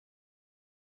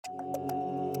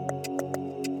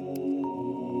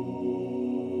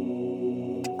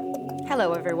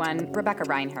Hello everyone, Rebecca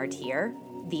Reinhardt here,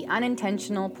 the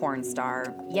unintentional porn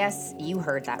star. Yes, you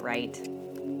heard that right.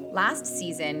 Last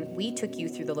season, we took you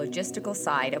through the logistical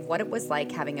side of what it was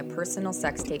like having a personal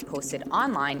sex tape posted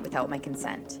online without my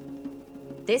consent.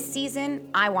 This season,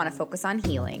 I want to focus on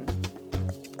healing.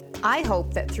 I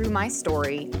hope that through my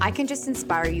story, I can just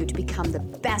inspire you to become the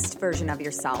best version of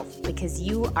yourself because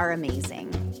you are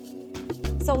amazing.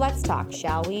 So let's talk,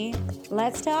 shall we?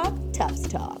 Let's talk Tufts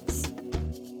Talks.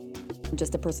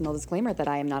 Just a personal disclaimer that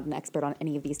I am not an expert on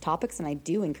any of these topics, and I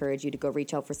do encourage you to go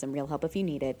reach out for some real help if you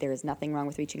need it. There is nothing wrong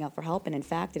with reaching out for help, and in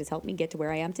fact, it has helped me get to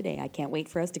where I am today. I can't wait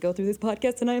for us to go through this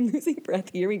podcast, and I am losing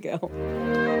breath. Here we go.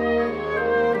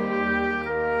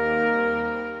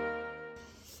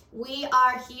 We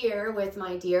are here with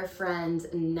my dear friend,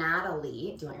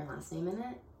 Nathalie. Do you want your last name in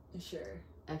it? Sure.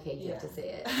 Okay, you have to say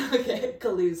it. Okay,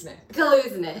 Kaluznik.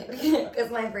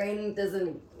 Because my brain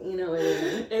doesn't, you know what I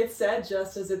mean. It's said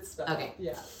just as it's spelled. Okay.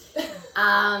 Yeah.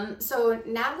 So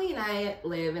Nathalie and I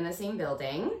live in the same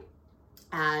building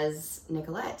as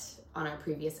Nicolette on our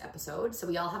previous episode. So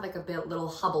we all have like a little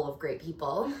hubble of great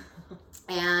people.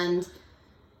 And,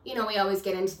 you know, we always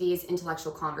get into these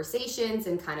intellectual conversations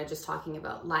and kind of just talking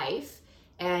about life.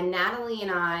 And Nathalie and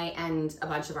I, and a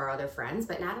bunch of our other friends,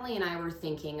 but Nathalie and I were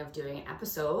thinking of doing an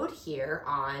episode here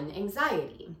on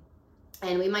anxiety.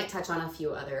 And we might touch on a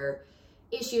few other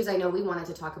issues. I know we wanted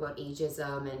to talk about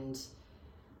ageism and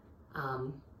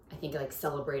I think like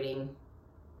celebrating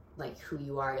like who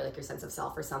you are, like your sense of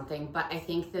self or something. But I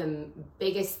think the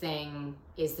biggest thing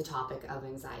is the topic of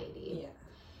anxiety.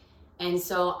 Yeah. And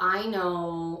so I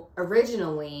know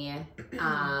originally,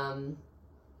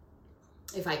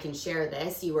 if I can share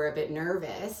this, you were a bit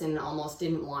nervous and almost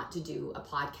didn't want to do a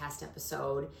podcast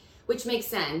episode, which makes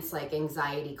sense. Like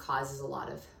anxiety causes a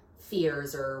lot of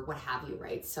fears or what have you,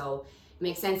 right? So it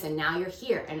makes sense. And now you're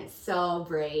here and it's so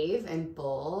brave and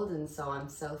bold. And so I'm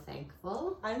so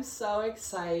thankful. I'm so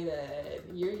excited.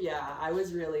 I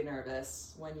was really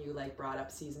nervous when you like brought up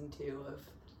season 2 of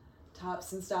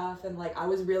Tops and stuff. And like, I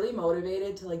was really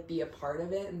motivated to like be a part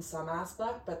of it in some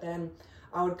aspect, but then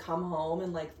I would come home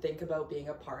and like think about being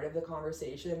a part of the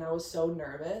conversation. And I was so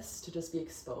nervous to just be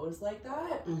exposed like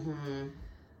that. Mm-hmm.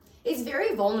 It's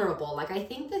very vulnerable. Like I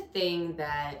think the thing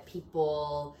that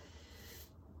people,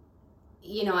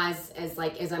 you know, as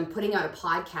I'm putting out a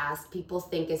podcast, people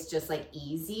think it's just like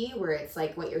easy, where it's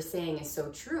like what you're saying is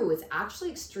so true. It's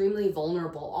actually extremely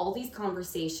vulnerable. All these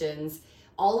conversations,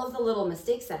 all of the little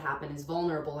mistakes that happen is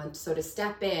vulnerable. And so to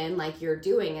step in like you're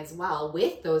doing as well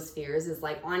with those fears is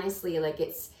like, honestly, like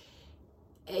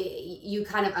you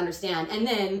kind of understand. And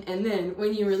then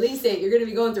when you release it, you're going to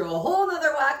be going through a whole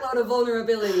nother whack load of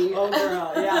vulnerability. Oh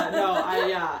girl.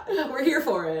 Yeah. No, we're here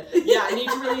for it. Yeah. I need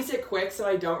to release it quick so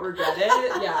I don't regret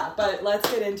it. Yeah. But let's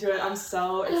get into it. I'm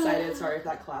so excited. Sorry if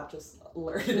that clap just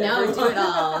alerted No,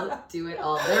 everyone. do it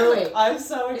all. They're awake. I'm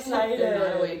so excited. They're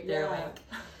not awake. They're awake.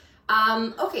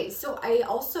 Okay, so I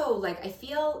also, I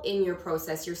feel in your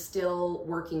process, you're still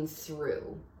working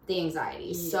through the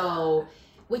anxiety. Yeah. So,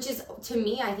 which is, to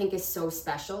me, I think is so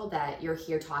special that you're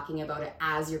here talking about it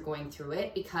as you're going through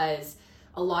it, because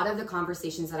a lot of the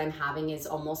conversations that I'm having is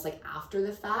almost like after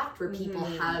the fact, where people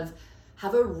have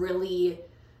a really,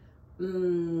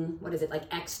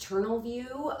 external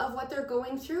view of what they're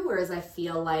going through. Whereas I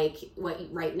feel like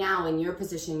right now in your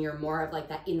position, you're more of like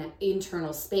that in that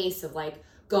internal space of like,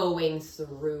 going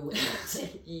through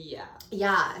it.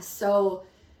 Yeah. So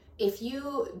if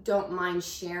you don't mind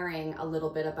sharing a little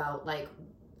bit about like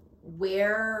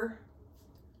where,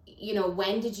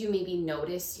 when did you maybe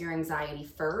notice your anxiety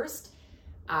first?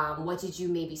 What did you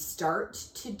maybe start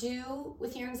to do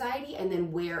with your anxiety? And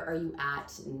then where are you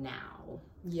at now?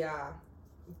 Yeah.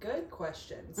 Good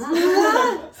questions.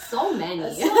 So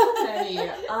many.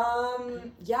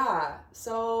 Yeah.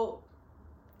 So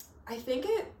I think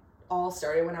it all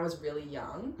started when I was really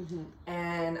young,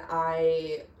 and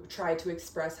I tried to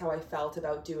express how I felt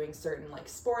about doing certain like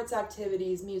sports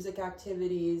activities, music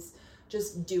activities,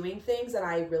 just doing things, and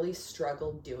I really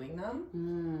struggled doing them.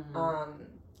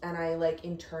 And I like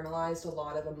internalized a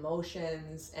lot of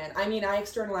emotions, and I mean I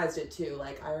externalized it too.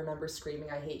 Like I remember screaming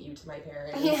 "I hate you" to my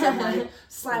parents, and like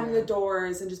slamming the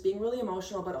doors and just being really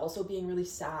emotional, but also being really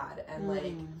sad and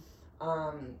like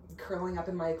curling up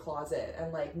in my closet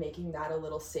and like making that a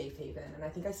little safe haven. And I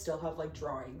think I still have like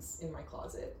drawings in my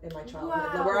closet in my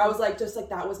childhood where I was like, just like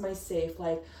that was my safe,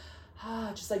 like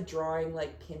just like drawing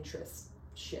like Pinterest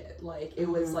shit. Like it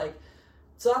was like,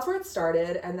 so that's where it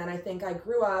started. And then I think I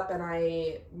grew up and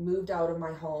I moved out of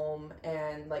my home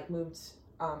and like moved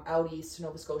out east to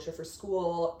Nova Scotia for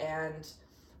school, and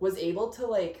was able to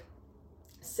like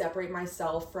separate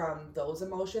myself from those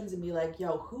emotions and be like,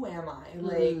 yo, who am I?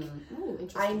 Like,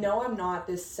 I know I'm not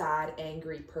this sad,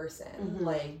 angry person.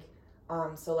 Like,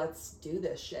 so let's do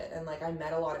this shit. And like, I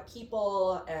met a lot of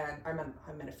people, and I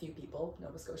met a few people.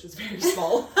 Nova Scotia's very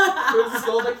small. It was a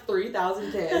school of like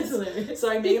 3,000 kids.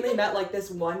 So I mainly met like this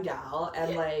one gal,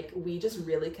 and like, we just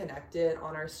really connected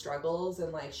on our struggles.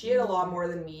 And like, she had a lot more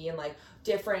than me, and like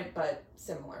different, but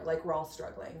similar. Like, we're all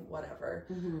struggling, whatever.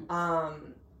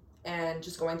 And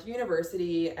just going through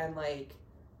university, and like,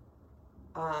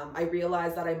 I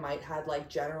realized that I might had like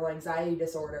general anxiety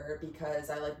disorder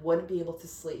because I like wouldn't be able to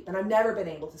sleep, and I've never been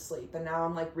able to sleep. And now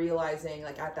I'm like realizing,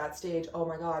 like, at that stage, oh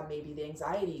my God, maybe the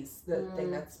anxiety's the thing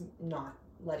that's not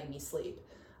letting me sleep.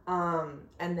 And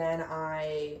then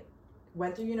I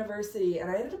went through university, and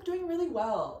I ended up doing really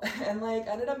well, and like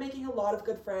ended up making a lot of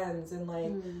good friends, and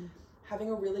like having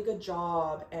a really good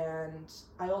job. And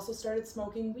I also started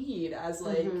smoking weed as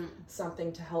like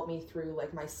something to help me through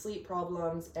like my sleep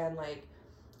problems. And like,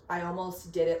 I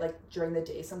almost did it like during the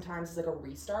day sometimes as like a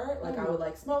restart. Like, I would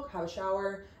like smoke, have a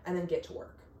shower, and then get to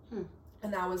work.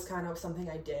 And that was kind of something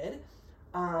I did.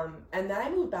 And then I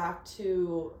moved back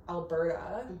to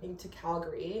Alberta, into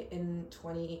Calgary in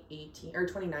 2018 or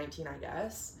 2019, I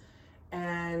guess.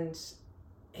 And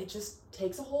it just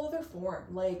takes a whole other form.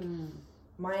 Like,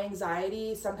 my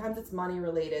anxiety, sometimes it's money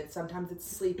related, sometimes it's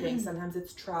sleeping, sometimes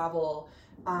it's travel.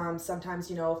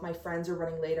 Sometimes, you know, if my friends are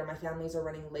running late, or my families are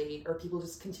running late, or people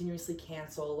just continuously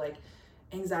cancel, like,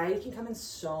 anxiety can come in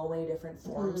so many different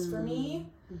forms for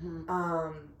me.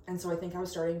 And so I think I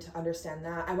was starting to understand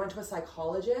that. I went to a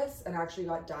psychologist and actually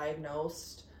got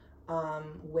diagnosed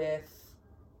with,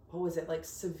 what was it, like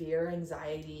severe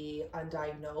anxiety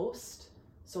undiagnosed.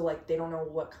 So like, they don't know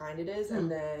what kind it is.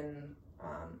 And then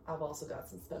I've also got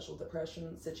some special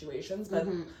depression situations, but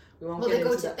we won't get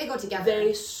into that. They go together.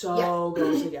 They go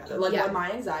together. Like, when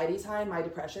my anxiety's high and my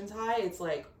depression's high, it's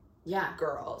like,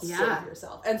 girl, sit with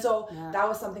yourself. And so that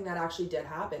was something that actually did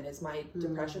happen, is my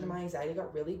depression and my anxiety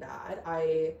got really bad.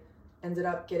 I ended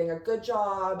up getting a good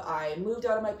job. I moved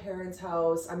out of my parents'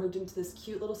 house. I moved into this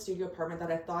cute little studio apartment that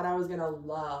I thought I was gonna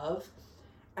love.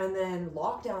 And then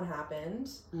lockdown happened,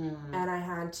 and I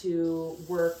had to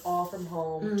work all from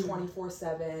home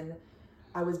 24/7.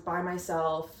 I was by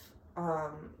myself.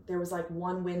 There was like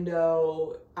one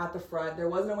window at the front. There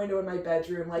wasn't a window in my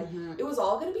bedroom. Like, it was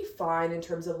all going to be fine in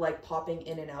terms of like popping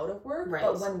in and out of work. Right.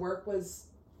 But when work was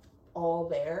all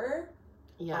there,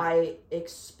 I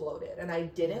exploded, and I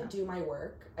didn't do my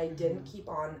work. I didn't keep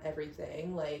on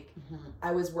everything. Like,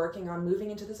 I was working on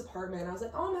moving into this apartment. I was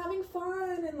like, oh, I'm having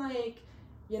fun, and like,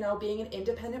 you know, being an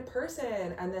independent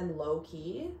person. And then low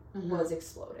key was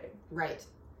exploding. Right.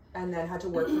 And then had to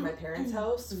work from my parents'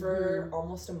 house for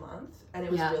almost a month. And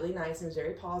it was really nice. It was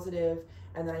very positive.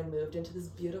 And then I moved into this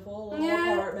beautiful little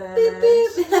apartment. Beep,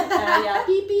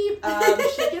 beep. Beep, beep.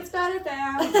 Shit gets better,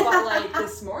 fam. But like,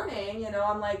 this morning, you know,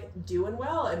 I'm like doing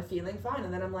well and feeling fine.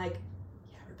 And then I'm like,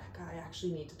 yeah, Rebecca, I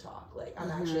actually need to talk. Like, I'm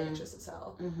actually anxious as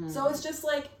hell. So it's just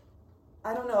like,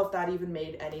 I don't know if that even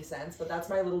made any sense, but that's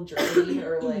my little journey.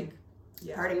 Or like,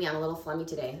 Pardon me, I'm a little flummy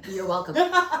today. You're welcome.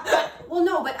 Well,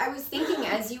 no, but I was thinking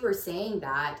as you were saying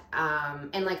that,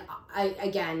 and like,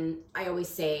 I always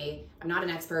say, I'm not an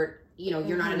expert. You know,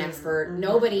 you're not an expert.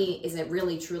 Nobody isn't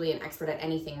really truly an expert at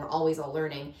anything. We're always all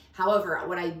learning. However,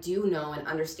 what I do know and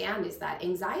understand is that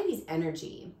anxiety is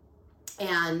energy,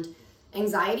 and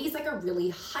anxiety is like a really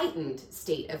heightened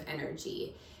state of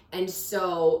energy. And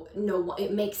so,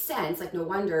 it makes sense, like, no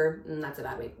wonder, and that's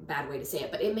a bad way to say it,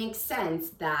 but it makes sense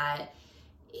that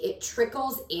it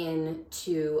trickles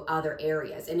into other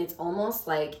areas. And it's almost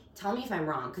like, tell me if I'm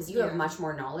wrong, because you have much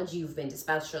more knowledge, you've been to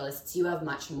specialists, you have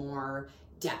much more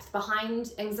depth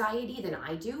behind anxiety than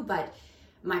I do, but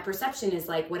my perception is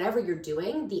like, whatever you're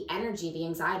doing, the energy, the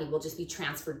anxiety will just be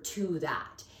transferred to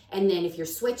that. And then if you're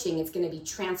switching, it's going to be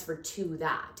transferred to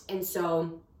that. And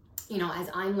so, you know, as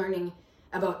I'm learning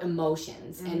about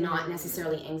emotions and not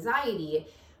necessarily anxiety,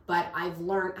 but I've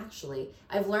learned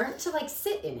to like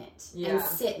sit in it and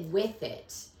sit with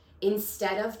it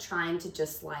instead of trying to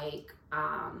just like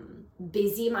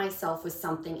busy myself with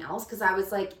something else. Because I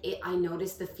was like, I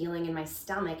noticed the feeling in my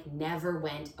stomach never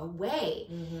went away.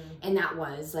 And that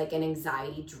was like an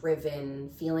anxiety driven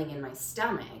feeling in my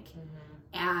stomach.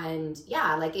 And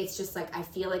like, it's just like, I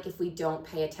feel like if we don't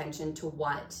pay attention to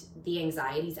what the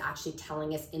anxiety is actually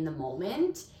telling us in the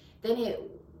moment, then it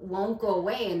won't go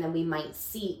away. And then we might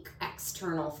seek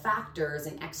external factors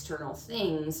and external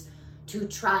things to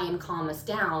try and calm us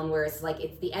down, where it's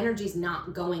like the energy's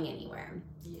not going anywhere.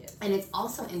 Yes. And it's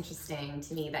also interesting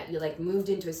to me that you like moved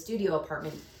into a studio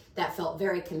apartment that felt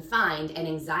very confined, and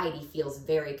anxiety feels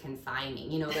very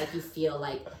confining. You know, like you feel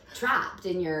like trapped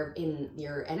in your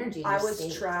energy. I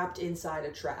was trapped inside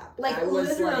a trap. Like I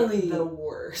was literally like the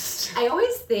worst. I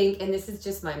always think, and this is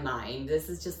just my mind, this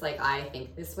is just like I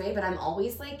think this way, but I'm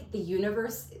always like, the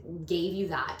universe gave you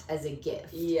that as a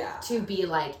gift. Yeah. To be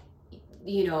like,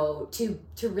 you know, to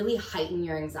really heighten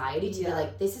your anxiety, to be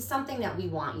like, this is something that we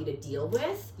want you to deal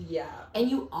with. Yeah. And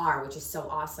you are, which is so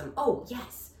awesome. Oh,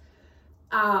 yes.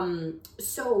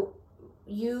 So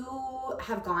you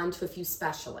have gone to a few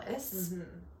specialists.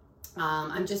 Mm-hmm.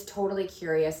 I'm just totally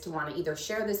curious to want to either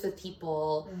share this with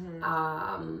people,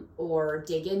 or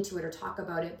dig into it or talk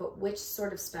about it, but which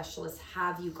sort of specialists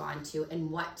have you gone to, and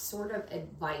what sort of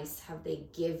advice have they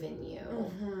given you?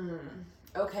 Mm-hmm.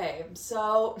 Okay,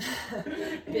 so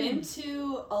been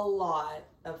to a lot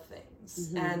of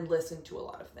things and listened to a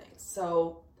lot of things.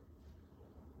 So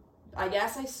I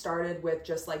guess I started with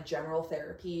just like general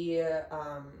therapy,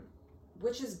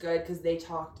 which is good because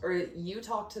you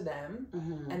talk to them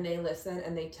and they listen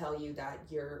and they tell you that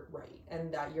you're right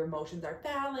and that your emotions are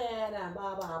valid and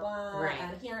blah, blah, blah. Right.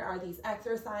 And here are these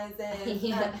exercises.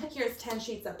 Yeah. Here's 10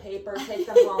 sheets of paper. Take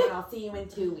them home and I'll see you in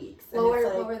 2 weeks. And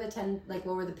what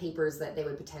were the papers that they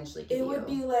would potentially give you? It would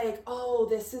be like, oh,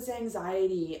 this is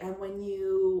anxiety. And when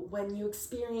you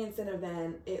experience an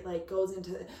event, it like goes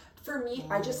into, for me,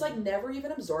 I just like never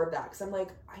even absorbed that because I'm like,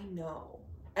 I know.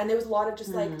 And there was a lot of just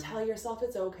like, tell yourself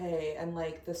it's okay, and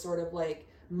like the sort of like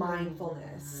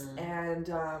mindfulness. And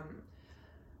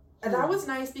that was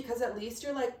nice because at least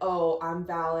you're like, oh, I'm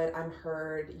valid, I'm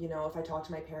heard. You know, if I talk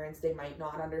to my parents, they might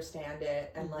not understand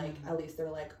it. And like, at least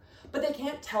they're like, but they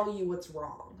can't tell you what's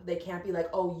wrong. They can't be like,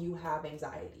 oh, you have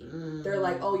anxiety. They're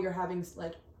like, oh, you're having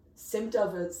like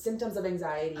symptoms of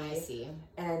anxiety. I see.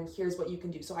 And here's what you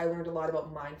can do. So I learned a lot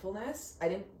about mindfulness. I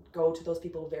didn't go to those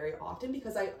people very often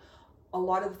because a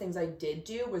lot of the things I did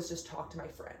do was just talk to my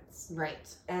friends.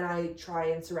 Right. And I try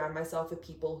and surround myself with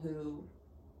people who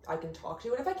I can talk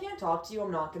to. And if I can't talk to you,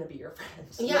 I'm not going to be your friend.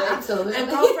 Yeah, like, absolutely. And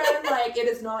girlfriend, like, it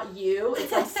is not you.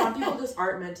 It's like some people just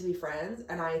aren't meant to be friends.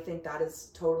 And I think that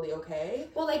is totally okay.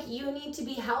 Well, like, you need to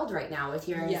be held right now with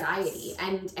your anxiety.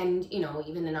 Yes. And you know,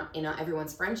 even in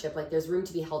everyone's friendship, like, there's room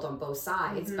to be held on both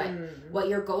sides. But what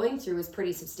you're going through is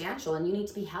pretty substantial and you need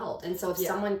to be held. And so if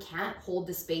someone can't hold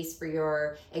the space for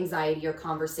your anxiety or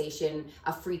conversation,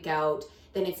 a freak out,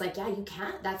 then it's like, yeah, you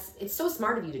can't. It's so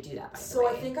smart of you to do that, by the way. So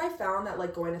I think I found that,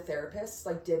 like, going to therapists,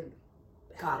 like, didn't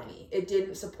help me. It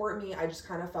didn't support me. I just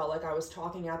kind of felt like I was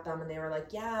talking at them and they were like,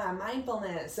 yeah,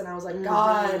 mindfulness. And I was like,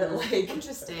 God, like.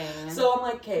 Interesting. So I'm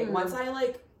like, okay, once I,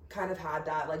 like, kind of had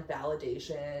that, like,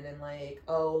 validation and, like,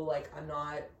 oh, like, I'm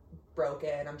not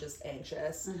broken, I'm just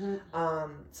anxious.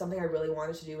 Something I really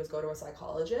wanted to do was go to a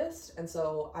psychologist. And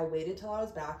so I waited till I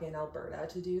was back in Alberta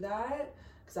to do that.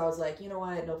 Because I was like, you know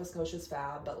what, Nova Scotia's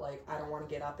fab, but like, I don't want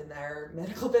to get up in their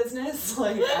medical business.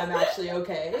 Like, I'm actually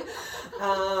okay.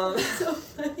 So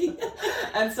funny.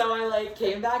 And so I like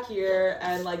came back here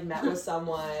and like met with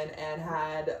someone and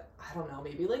had, I don't know,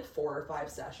 maybe like 4 or 5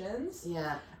 sessions.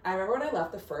 Yeah. I remember when I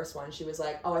left the first one, she was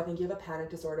like, oh, I think you have a panic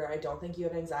disorder. I don't think you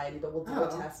have anxiety, but we'll do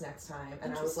a test next time.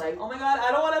 And I was like, oh my God,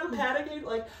 I don't want to have a panic.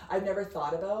 Like, I've never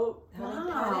thought about having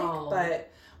panic,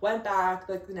 but went back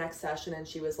like the next session and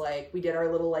she was like, we did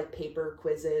our little like paper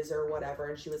quizzes or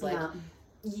whatever. And she was like,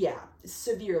 yeah,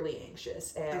 severely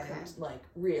anxious and like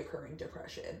reoccurring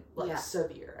depression, like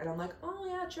severe. And I'm like, oh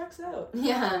yeah, checks out.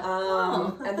 Yeah.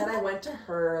 And then I went to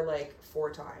her like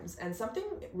 4 times, and something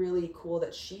really cool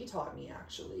that she taught me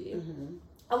actually,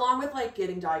 along with like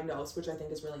getting diagnosed, which I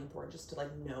think is really important just to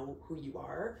like know who you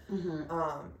are. And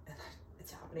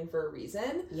it's happening for a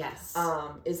reason. Yes.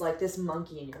 Is like this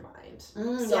monkey in your mind.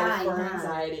 For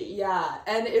anxiety. Yeah.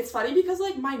 And it's funny because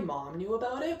like my mom knew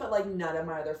about it, but like none of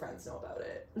my other friends know about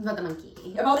it. About the monkey.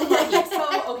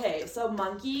 So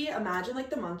monkey, imagine like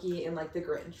the monkey in like the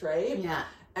Grinch, right? Yeah.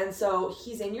 And so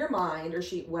he's in your mind, or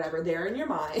she, whatever, they're in your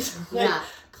mind, like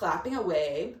clapping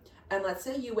away. And let's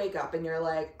say you wake up and you're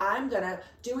like, I'm going to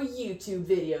do a YouTube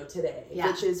video today,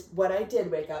 which is what I did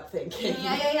wake up thinking.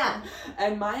 Yeah.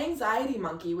 And my anxiety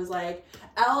monkey was like,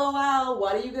 LOL,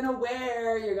 what are you going to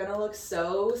wear? You're going to look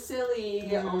so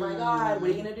silly. Oh my God, what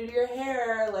are you going to do to your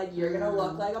hair? Like, you're going to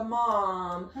look like a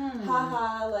mom.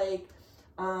 Haha, like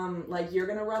you're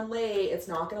going to run late. It's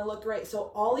not going to look great.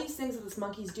 So all these things that this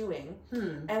monkey's doing.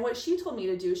 And what she told me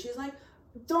to do, she was like,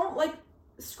 don't like,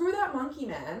 screw that monkey,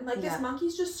 man. Like, this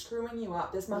monkey's just screwing you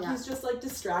up. This monkey's just, like,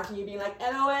 distracting you, being like,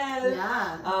 LOL.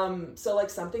 Yeah. So, like,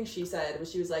 something she said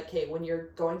was, she was like, hey, when you're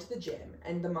going to the gym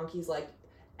and the monkey's like,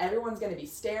 everyone's going to be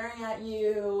staring at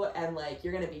you and, like,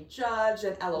 you're going to be judged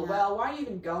and LOL, why are you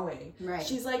even going? Right.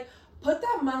 She's like, put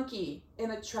that monkey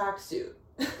in a tracksuit.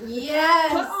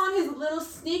 Yes. Put on his little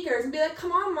sneakers and be like,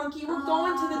 come on, monkey, we're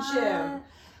going to the gym.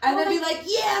 And then be like,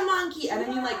 yeah, monkey. And I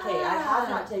mean, like, hey, I have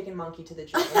not taken monkey to the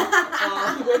gym,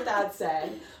 with that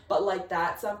said. But, like,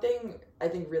 that's something I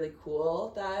think really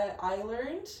cool that I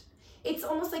learned. It's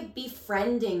almost like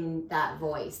befriending that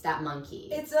voice, that monkey.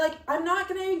 It's like, I'm not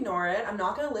going to ignore it. I'm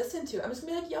not going to listen to it. I'm just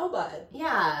going to be like, yo, bud.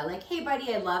 Yeah, like, hey,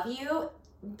 buddy, I love you,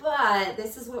 but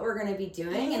this is what we're going to be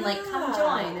doing. And, like, come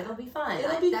join. It'll be fun.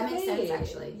 It'll be that great. makes sense,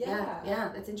 actually. Yeah,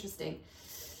 that's interesting.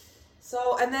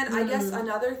 So, and then I guess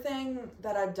another thing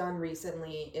that I've done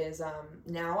recently is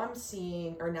now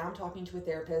I'm talking to a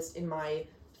therapist in my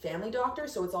family doctor,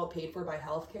 so it's all paid for by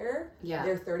healthcare. Yeah.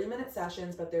 They're 30-minute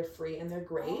sessions, but they're free and they're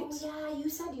great. Oh, yeah, you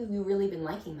said you've really been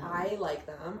liking them. I like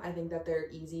them. I think that they're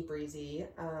easy breezy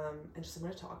and just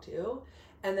someone to talk to.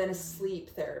 And then a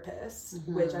sleep therapist,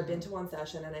 which I've been to one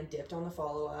session and I dipped on the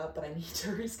follow-up, but I need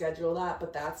to reschedule that.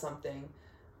 But that's something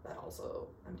that also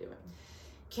I'm doing.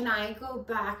 Can I go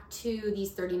back to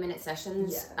these 30-minute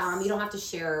sessions? Yes. You don't have to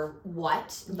share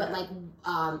what, but like,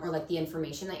 or like the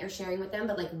information that you're sharing with them,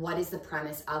 but like, what is the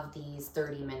premise of these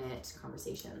 30-minute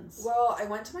conversations? Well, I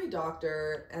went to my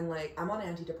doctor and like, I'm on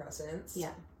antidepressants. Yeah.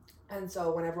 And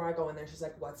so whenever I go in there, she's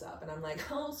like, what's up? And I'm like,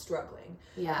 oh, struggling.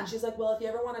 Yeah. And she's like, well, if you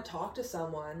ever want to talk to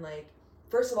someone, like,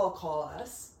 first of all, call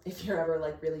us if you're ever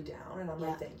like really down. And I'm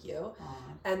like, thank you.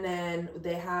 And then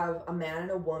they have a man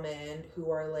and a woman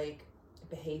who are like,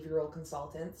 behavioral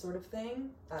consultant sort of thing.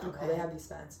 I don't know. They have these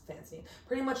fancy,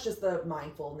 pretty much just the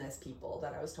mindfulness people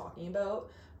that I was talking about.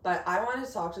 But I wanted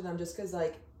to talk to them just because,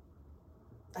 like,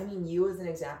 I mean, you as an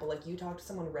example, like, you talk to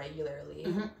someone regularly.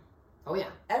 Oh, yeah.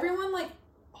 Everyone, like,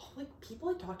 people,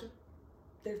 like, talk to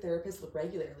their therapist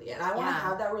regularly. And I want to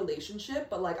have that relationship,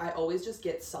 but, like, I always just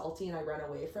get salty and I run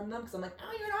away from them because I'm like,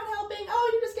 oh, you're not helping. Oh,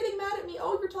 you're just getting mad at me.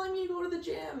 Oh, you're telling me to go to the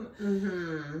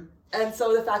gym. And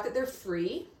so the fact that they're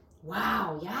free...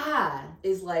 Wow, yeah.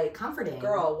 Is like comforting.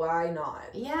 Girl, why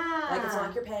not? Yeah. Like, it's not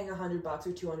like you're paying $100 or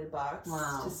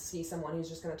 $200 to see someone who's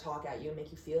just gonna talk at you and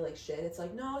make you feel like shit. It's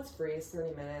like, no, it's free, it's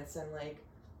 30 minutes and like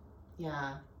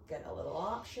get a little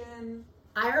option.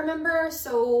 I remember,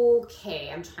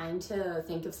 I'm trying to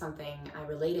think of something I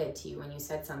related to you when you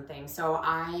said something. So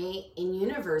in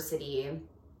university,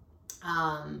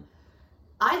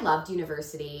 I loved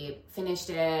university, finished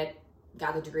it,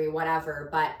 got the degree, whatever,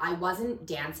 but I wasn't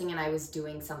dancing and I was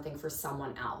doing something for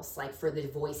someone else, like for the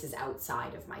voices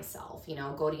outside of myself, you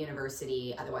know, go to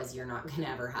university, otherwise you're not gonna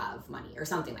ever have money or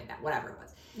something like that, whatever it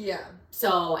was. Yeah.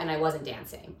 So, and I wasn't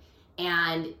dancing.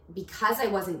 And because I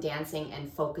wasn't dancing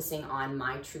and focusing on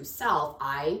my true self,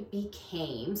 I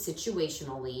became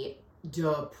situationally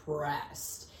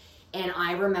depressed. And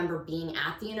I remember being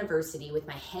at the university with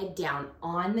my head down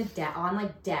on the on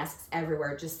like desks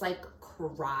everywhere, just like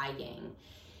crying.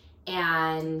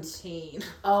 And pain.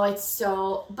 Oh, it's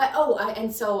so, but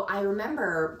so I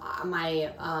remember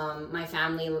my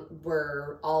family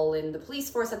were all in the police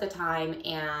force at the time,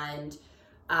 and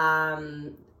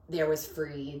there was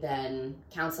free then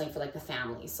counseling for like the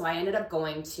family. So I ended up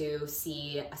going to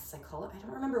see a psychologist. I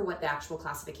don't remember what the actual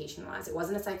classification was. It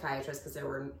wasn't a psychiatrist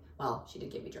because she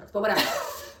did give me drugs, but whatever.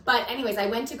 But anyways, I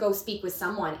went to go speak with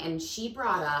someone and she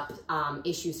brought up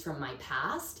issues from my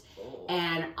past.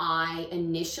 And I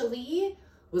initially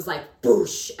was like,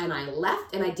 boosh, and I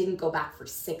left and I didn't go back for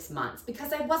 6 months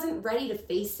because I wasn't ready to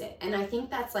face it. And I think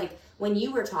that's like when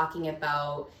you were talking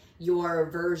about your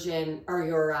version or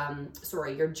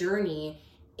your journey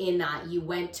in that you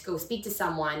went to go speak to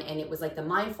someone and it was like the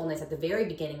mindfulness at the very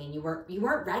beginning and you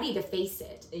weren't ready to face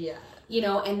it. Yeah. You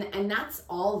know, and that's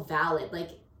all valid.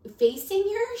 Like, facing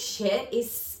your shit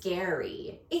is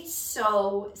scary. It's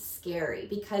so scary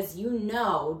because you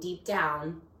know deep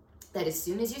down that as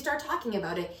soon as you start talking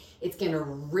about it, it's gonna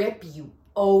rip you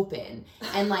open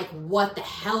and like what the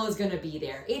hell is gonna be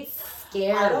there. It's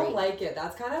scary. I don't like it.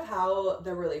 That's kind of how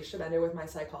the relationship ended with my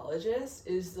psychologist,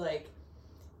 is like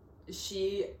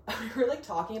we were like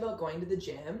talking about going to the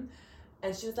gym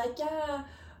and she was like, yeah,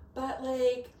 but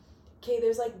like, okay,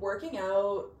 there's like working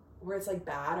out where it's like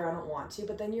bad or I don't want to,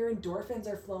 but then your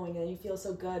endorphins are flowing and you feel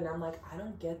so good. And I'm like, I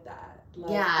don't get that.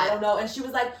 Like, yeah. I don't know. And she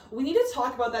was like, we need to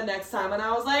talk about that next time. And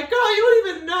I was like, girl, you don't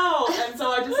even know. And so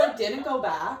I just like didn't go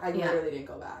back. I literally didn't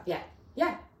go back. Yeah.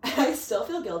 Yeah. I still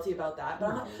feel guilty about that.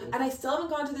 But and I still haven't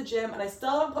gone to the gym, and I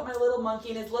still haven't put my little monkey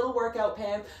in his little workout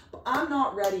pants, but I'm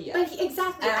not ready yet. Like,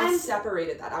 exactly. And I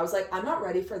separated that. I was like, I'm not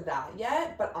ready for that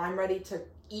yet, but I'm ready to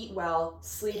eat well,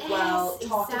 sleep well,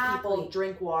 talk to people,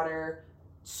 drink water,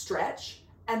 stretch,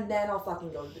 and then I'll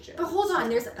fucking go to the gym. But hold on,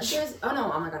 there's oh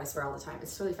no, oh my god, I swear all the time.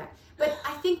 It's totally fine. But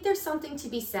I think there's something to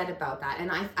be said about that.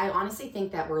 And I honestly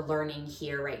think that we're learning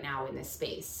here right now in this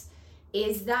space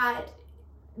is that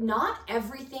not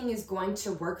everything is going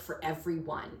to work for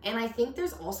everyone. And I think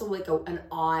there's also like an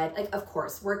odd, like, of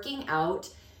course, working out,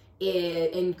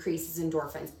 it increases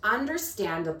endorphins.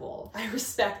 Understandable. I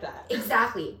respect that.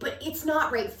 Exactly. But it's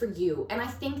not right for you. And I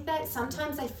think that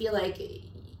sometimes I feel like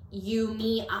you,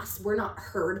 me, us, we're not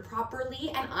heard properly.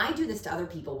 And I do this to other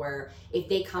people where if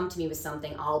they come to me with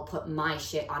something, I'll put my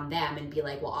shit on them and be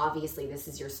like, well, obviously this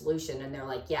is your solution. And they're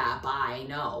like, yeah, bye,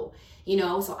 no. You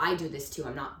know, so I do this too.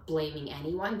 I'm not blaming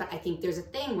anyone, but I think there's a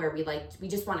thing where we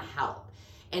just want to help.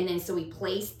 And then so we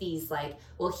place these like,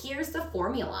 well, here's the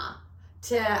formula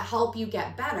to help you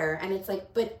get better. And it's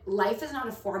like, but life is not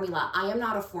a formula. I am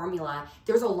not a formula.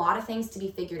 There's a lot of things to be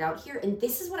figured out here. And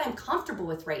this is what I'm comfortable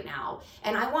with right now.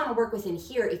 And I want to work within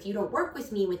here. If you don't work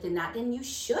with me within that, then you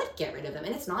should get rid of them.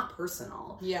 And it's not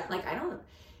personal. Yeah. Like,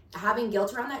 having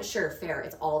guilt around that, sure, fair.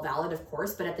 It's all valid, of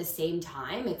course. But at the same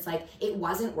time, it's like, it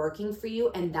wasn't working for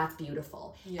you. And that's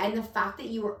beautiful. Yeah. And the fact that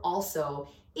you were also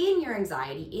in your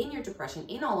anxiety, in your depression,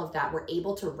 in all of that, were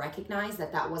able to recognize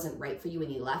that that wasn't right for you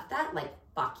and you left that, like,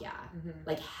 fuck yeah. Mm-hmm.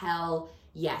 Like, hell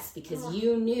yes, because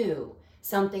you knew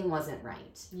something wasn't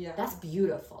right. Yeah. That's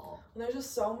beautiful. And there's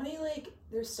just so many, like,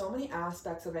 there's so many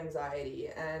aspects of anxiety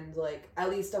and, like, at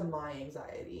least of my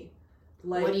anxiety.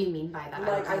 Like, what do you mean by that?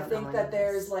 Like, I think that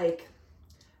there's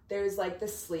the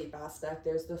sleep aspect,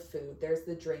 there's the food, there's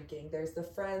the drinking, there's the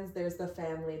friends, there's the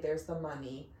family, there's the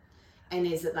money. And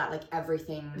is it that, like,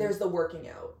 everything? There's the working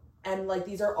out. And, like,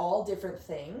 these are all different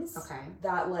things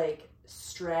that, like,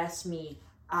 stress me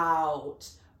out.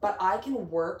 But I can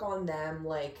work on them,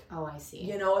 like... Oh, I see.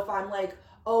 You know, if I'm like,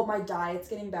 oh, my diet's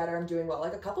getting better, I'm doing well.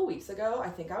 Like, a couple weeks ago, I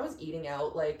think I was eating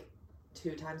out, like,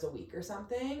 2 times a week or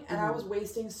something. And I was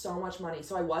wasting so much money.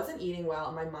 So I wasn't eating well,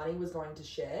 and my money was going to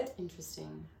shit.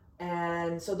 Interesting.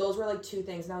 And so those were, like, 2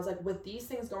 things. And I was like, with these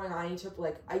things going on,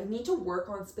 I need to work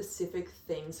on specific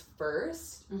things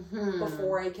first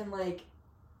before I can, like,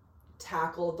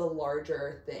 tackle the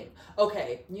larger thing.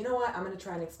 Okay, you know what? I'm going to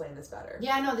try and explain this better.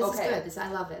 Yeah, no, this is good.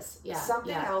 I love this. Yeah.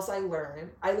 Something else I learned,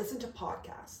 I listen to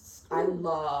podcasts. Ooh. I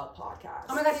love podcasts.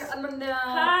 Oh my God, you're on now.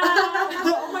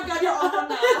 Oh my God, you're on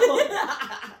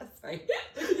now. Sorry.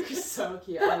 You're so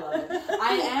cute. I love it.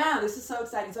 I am. This is so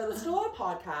exciting. So I listen to a lot of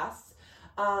podcasts.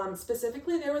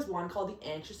 Specifically, there was one called The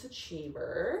Anxious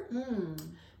Achiever.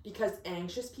 Because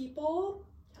anxious people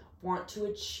want to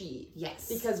achieve. Yes.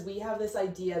 Because we have this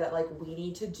idea that, like, we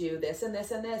need to do this and this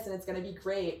and this, and it's going to be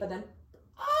great. But then,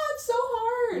 it's so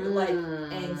hard. Like,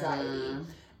 anxiety.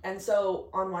 And so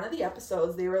on one of the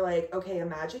episodes, they were like, okay,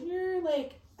 imagine you're,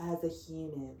 like, as a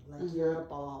human, like, you're a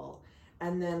ball.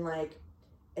 And then, like,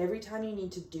 every time you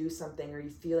need to do something or you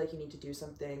feel like you need to do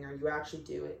something or you actually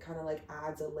do, it kind of, like,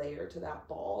 adds a layer to that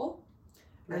ball.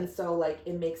 Right. And so, like,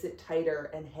 it makes it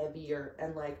tighter and heavier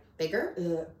and, like...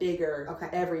 Bigger? Bigger. Okay.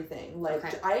 Everything. Like,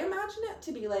 I imagine it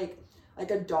to be, like a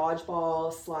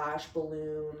dodgeball /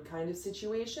 balloon kind of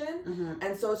situation.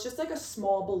 And so it's just, like, a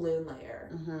small balloon layer.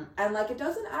 And, like, it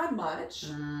doesn't add much.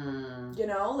 You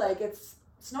know? Like, it's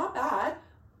not bad.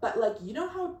 But, like, you know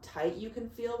how tight you can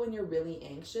feel when you're really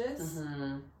anxious?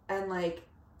 And, like...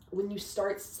 when you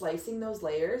start slicing those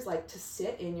layers, like, to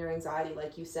sit in your anxiety,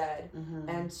 like you said,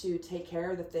 and to take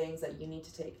care of the things that you need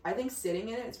to take. I think sitting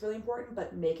in it is really important,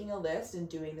 but making a list and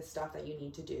doing the stuff that you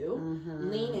need to do,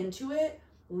 lean into it,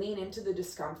 lean into the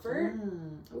discomfort,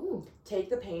 take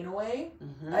the pain away.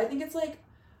 I think it's like,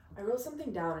 I wrote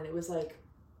something down and it was like,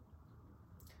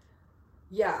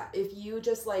 yeah, if you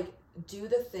just, like, do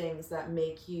the things that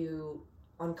make you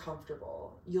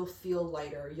uncomfortable, you'll feel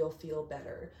lighter, you'll feel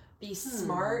better. Be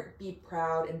smart, be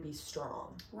proud, and be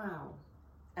strong. Wow.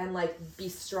 And, like, be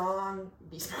strong,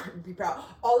 be smart, be proud.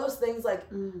 All those things, like,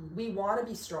 we want to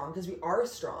be strong because we are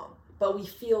strong, but we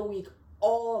feel weak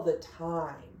all the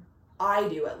time. I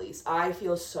do, at least. I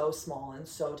feel so small and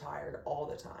so tired all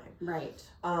the time. Right.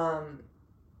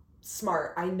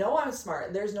 Smart. I know I'm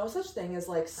smart. There's no such thing as,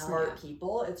 like, smart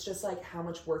people. It's just, like, how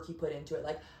much work you put into it.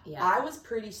 Like, I was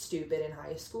pretty stupid in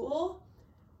high school.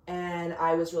 and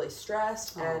I was really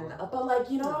stressed, but like,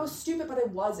 you know, I was stupid, but I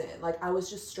wasn't. Like, I was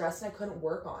just stressed and I couldn't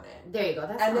work on it. There you go.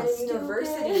 That's and not then in stupid.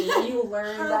 university, you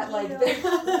learn that like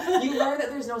you learn that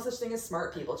there's no such thing as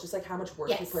smart people. It's just like how much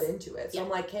work you put into it. So I'm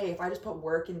like, hey, if I just put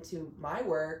work into my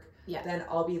work, then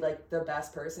I'll be like the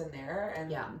best person there and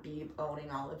be owning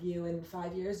all of you in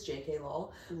 5 years. JK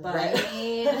lol. But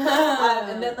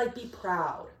and then like be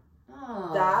proud.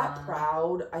 Aww. That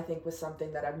proud, I think, was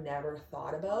something that I've never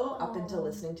thought about up until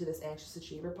listening to this Anxious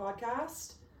Achiever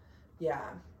podcast. Yeah.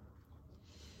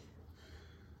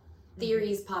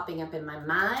 Theories popping up in my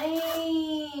mind.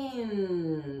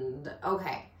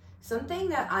 Okay. Something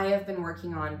that I have been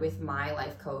working on with my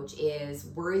life coach is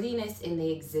worthiness in the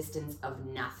existence of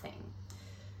nothing.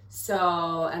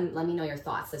 So, and let me know your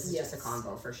thoughts. This is just a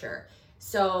convo for sure.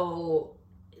 So,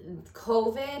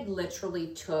 COVID literally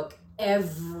took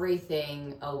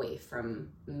everything away from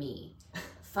me.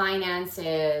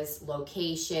 Finances,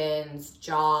 locations,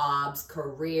 jobs,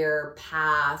 career,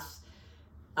 path,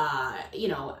 you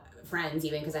know, friends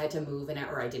even, because I had to move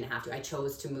or I didn't have to. I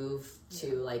chose to move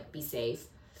to like be safe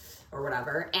or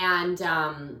whatever. And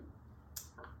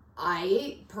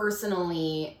I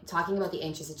personally, talking about the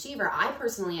anxious achiever, I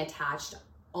personally attached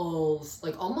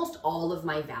almost all of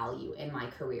my value in my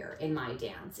career, in my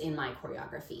dance, in my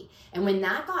choreography. And when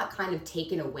that got kind of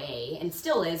taken away, and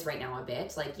still is right now a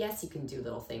bit, like, yes, you can do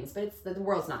little things, but it's the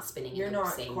world's not spinning in the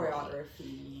same way. You're not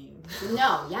choreography.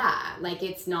 No, yeah. Like,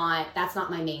 that's not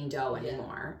my main dough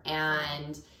anymore.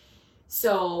 And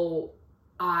so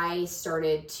I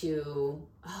started to,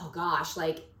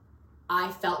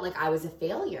 I felt like I was a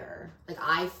failure. Like,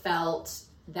 I felt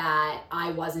that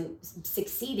I wasn't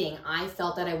succeeding. I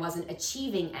felt that I wasn't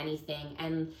achieving anything.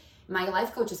 And my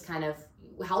life coach is kind of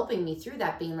helping me through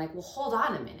that, being like, well, hold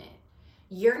on a minute.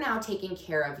 You're now taking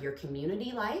care of your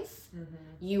community life. Mm-hmm.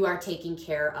 You are taking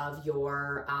care of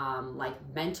your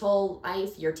mental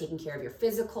life. You're taking care of your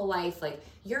physical life. Like,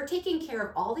 you're taking care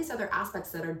of all these other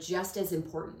aspects that are just as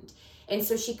important. And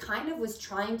so she kind of was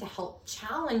trying to help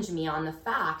challenge me on the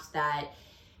fact that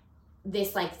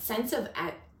this like sense of,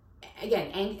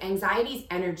 again, anxiety's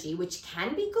energy, which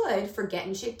can be good for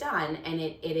getting shit done, and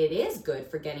it is good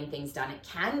for getting things done. It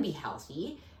can be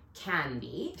healthy,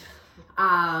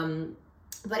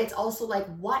 but it's also like,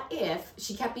 what if,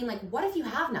 she kept being like, what if you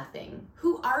have nothing?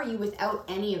 Who are you without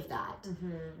any of that? Mm-hmm.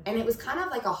 And it was kind of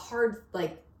like a hard,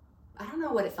 like, I don't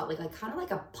know what it felt like kind of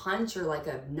like a punch or like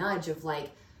a nudge of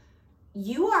like,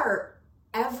 you are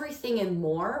everything and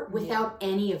more without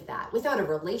any of that, without a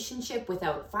relationship,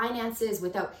 without finances,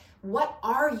 without, what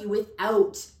are you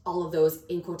without all of those,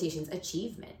 in quotations,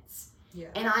 achievements? Yeah.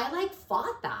 And I like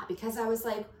fought that because I was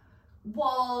like,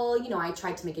 well, you know, I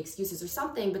tried to make excuses or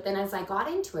something, but then as I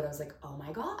got into it, I was like, oh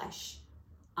my gosh,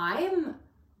 I am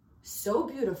so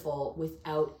beautiful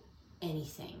without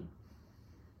anything.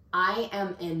 I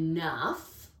am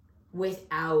enough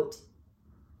without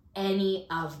any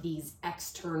of these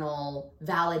external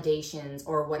validations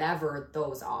or whatever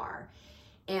those are.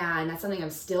 And that's something I'm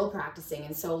still practicing.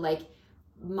 And so like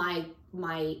my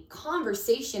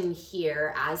conversation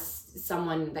here as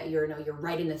someone that you're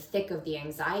right in the thick of the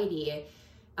anxiety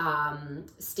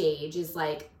stage is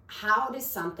like, how does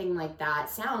something like that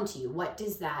sound to you? What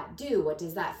does that do? What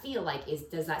does that feel like?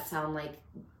 Does that sound like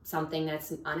something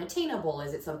that's unattainable?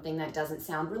 Is it something that doesn't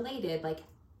sound related? Like,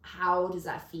 how does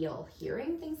that feel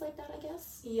hearing things like that, I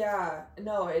guess? Yeah,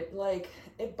 no, it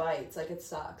bites, like it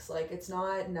sucks. Like, it's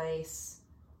not nice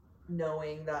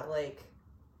knowing that like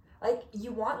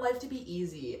you want life to be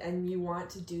easy and you want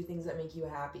to do things that make you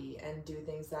happy and do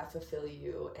things that fulfill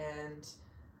you. And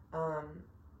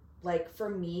like for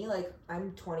me, like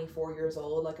I'm 24 years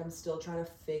old, like I'm still trying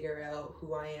to figure out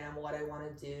who I am, what I want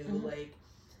to do. Mm-hmm. Like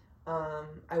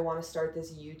I want to start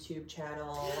this YouTube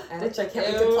channel, and which I can't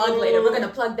wait to plug later. We're gonna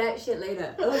plug that shit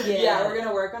later. Oh yeah. Yeah, we're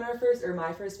gonna work on my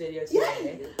first video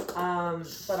today.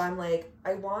 But I'm like,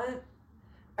 I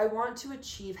want to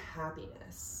achieve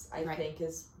happiness, I think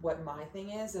is what my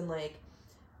thing is, and like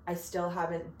I still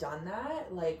haven't done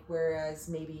that. Like, whereas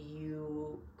maybe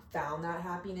you found that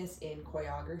happiness in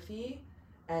choreography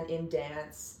and in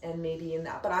dance and maybe in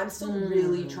that, but I'm still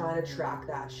really trying to track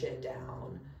that shit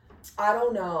down. I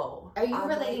don't know. Are you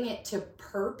relating it to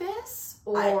purpose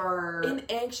or in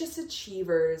anxious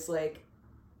achievers, like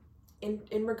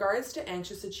in regards to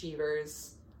anxious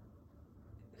achievers,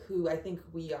 who I think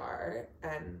we are,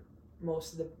 and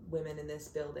most of the women in this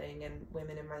building and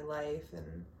women in my life,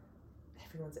 and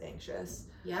everyone's anxious.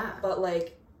 Yeah. But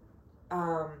like,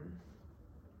 I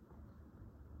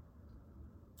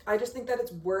just think that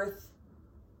it's worth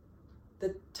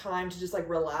the time to just like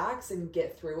relax and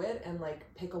get through it and like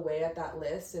pick away at that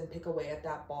list and pick away at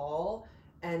that ball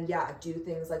and do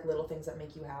things like little things that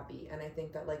make you happy. And I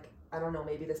think that like, I don't know,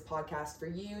 maybe this podcast for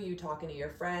you talking to your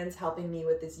friends, helping me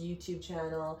with this YouTube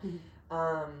channel,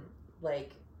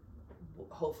 like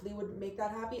hopefully would make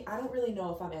that happy. I don't really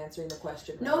know if I'm answering the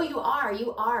question right. No, you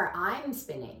are. I'm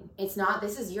spinning. It's not,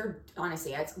 this is your,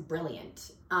 honestly, it's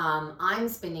brilliant. I'm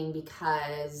spinning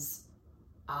because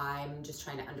I'm just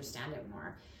trying to understand it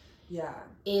more. Yeah.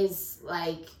 Is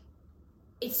like,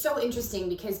 it's so interesting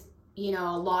because, you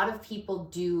know, a lot of people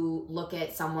do look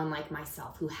at someone like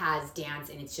myself who has dance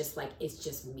and it's just like, it's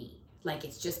just me. Like,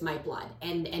 it's just my blood.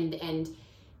 And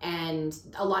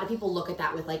a lot of people look at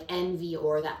that with like envy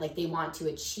or that like they want to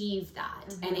achieve that.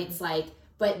 Mm-hmm. And it's like,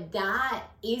 but that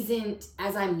isn't,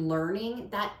 as I'm learning,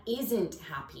 that isn't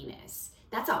happiness.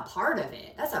 That's a part of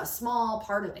it. That's a small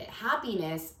part of it.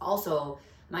 Happiness also,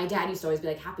 my dad used to always be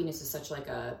like, happiness is such like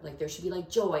a, like there should be like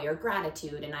joy or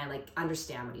gratitude. And I like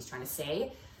understand what he's trying to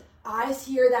say. I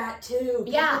hear that too.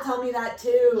 People tell me that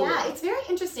too. Yeah, it's very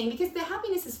interesting because the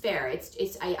happiness is fair.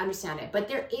 It's I understand it. But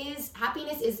there is,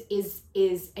 happiness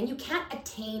is and you can't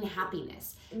attain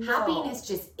happiness. No. Happiness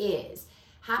just is.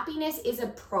 Happiness is a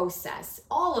process.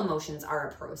 All emotions are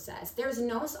a process. There's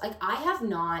no, like, I have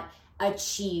not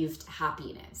achieved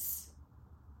happiness.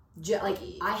 Like,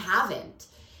 I haven't.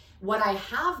 What I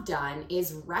have done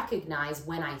is recognize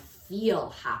when I feel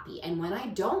happy and when I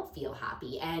don't feel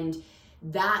happy. And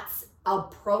that's a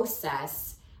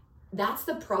process. That's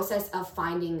the process of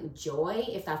finding joy,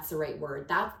 if that's the right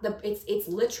word. It's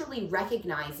literally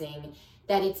recognizing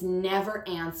that it's never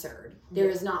answered. There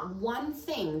is not one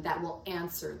thing that will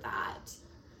answer that.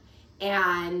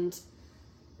 And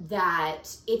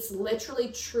that it's literally,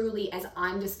 truly, as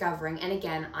I'm discovering, and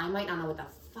again, I might not know what the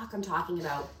fuck I'm talking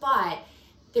about, but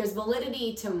there's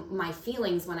validity to my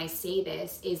feelings when I say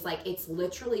this, is like, it's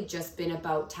literally just been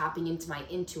about tapping into my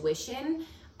intuition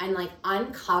and like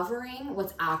uncovering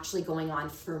what's actually going on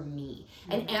for me.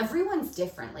 Mm-hmm. And everyone's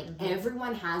different. Like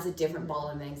everyone has a different ball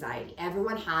of anxiety.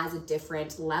 Everyone has a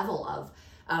different level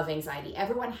of anxiety.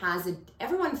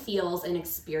 Everyone feels and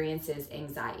experiences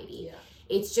anxiety. Yeah.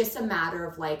 It's just a matter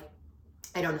of like,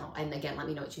 I don't know. And again, let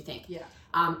me know what you think. Yeah.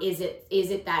 Is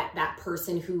it that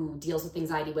person who deals with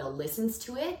anxiety listens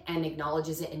to it and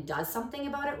acknowledges it and does something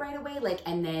about it right away? Like,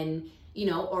 and then, you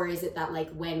know, or is it that like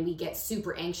when we get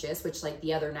super anxious, which like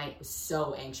the other night was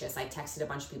so anxious, I texted a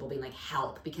bunch of people being like,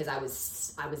 help, because I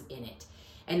was in it.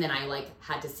 And then I like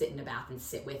had to sit in a bath and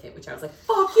sit with it, which I was like,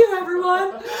 fuck you,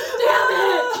 everyone.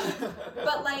 Damn it.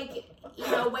 But like,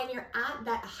 you know, when you're at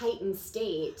that heightened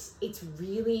state, it's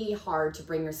really hard to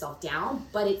bring yourself down,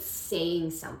 but it's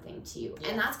saying something to you. Yeah.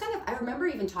 And that's kind of, I remember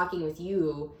even talking with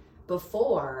you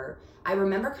before, I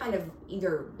remember kind of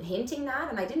either hinting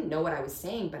that, and I didn't know what I was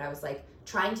saying, but I was like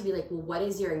trying to be like, well, what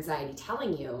is your anxiety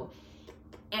telling you?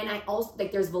 And I also,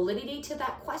 like, there's validity to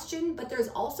that question, but there's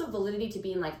also validity to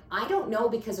being like, I don't know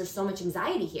because there's so much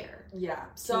anxiety here. Yeah.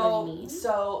 So, you know what I mean?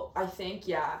 So I think,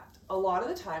 a lot of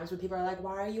the times when people are like,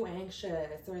 why are you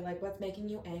anxious? Or like, what's making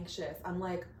you anxious? I'm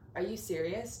like, are you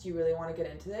serious? Do you really want to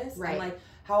get into this? Right. And like,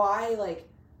 how I like,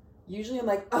 usually I'm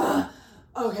like,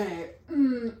 okay,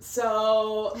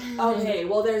 so, okay,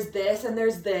 well, there's this, and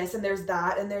there's this, and there's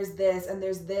that, and there's this, and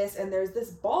there's this, and there's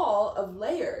this ball of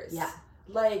layers. Yeah.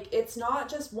 Like, it's not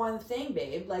just one thing,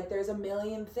 babe. Like, there's a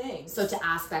million things. So to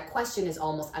ask that question is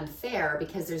almost unfair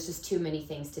because there's just too many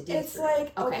things to do. It's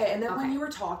like, okay. And then when you were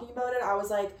talking about it, I was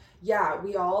like, yeah,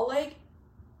 we all, like,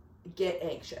 get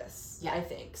anxious, I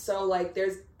think. So, like,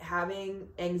 there's having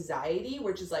anxiety,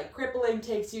 which is, like, crippling,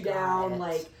 takes you down,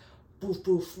 like,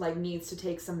 boof, like, needs to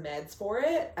take some meds for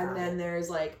it. And then there's,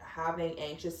 like, having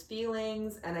anxious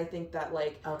feelings. And I think that,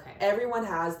 like, everyone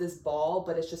has this ball,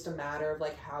 but it's just a matter of,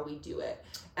 like, how we do it.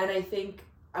 And I think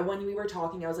when we were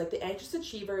talking, I was like, the anxious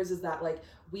achievers is that, like,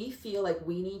 we feel like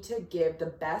we need to give the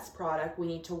best product. We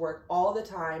need to work all the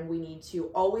time. We need to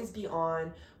always be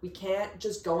on. We can't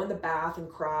just go in the bath and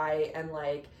cry and,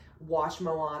 like, watch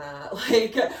Moana.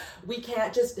 Like, we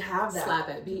can't just have that. Slap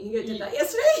it. You did that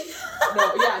yesterday?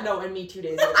 No, and me 2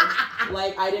 days ago.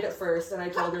 Like, I did it first, and I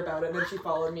told her about it, and then she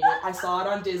followed me. I saw it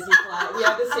on Disney Plus. We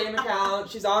have the same account.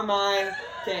 She's on mine.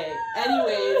 Okay.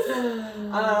 Anyways,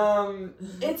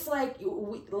 it's like,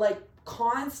 we, like,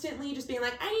 constantly just being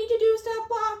like, I need to do stuff,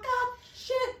 block up,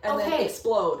 shit, and then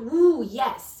explode. Ooh,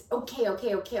 yes. Okay.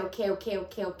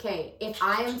 If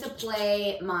I am to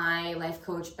play my life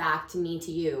coach back to me,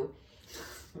 to you,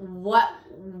 what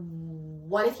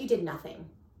if you did nothing?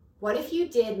 What if you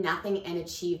did nothing and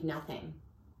achieved nothing?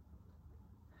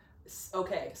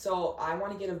 Okay, so I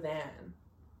want to get a van.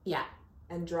 Yeah.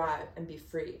 and drive and be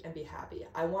free and be happy.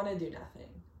 I want to do nothing.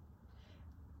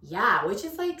 Yeah, which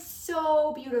is like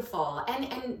so beautiful.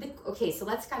 Okay, so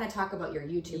let's kind of talk about your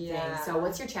YouTube thing. So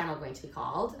what's your channel going to be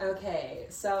called? Okay,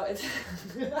 so it's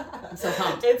I'm so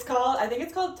pumped. I think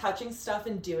it's called Touching Stuff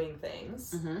and Doing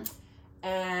Things.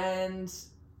 And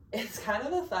it's kind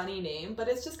of a funny name, but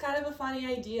it's just kind of a funny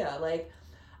idea. Like,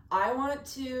 I want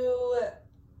to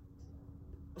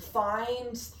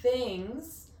find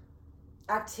things,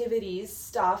 activities,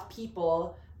 stuff,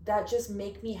 people that just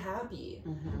make me happy.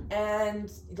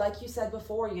 And like you said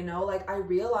before, you know, like I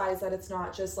realize that it's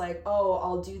not just like, oh,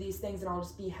 I'll do these things and I'll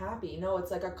just be happy. No,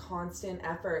 it's like a constant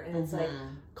effort, and it's like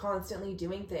constantly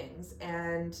doing things.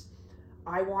 And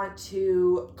I want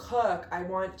to cook, I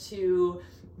want to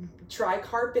try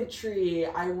carpentry,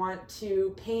 I want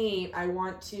to paint, I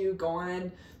want to go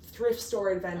on thrift store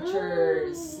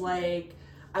adventures, like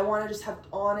I want to just have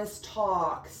honest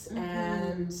talks.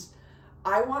 And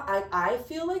I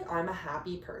feel like I'm a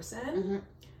happy person,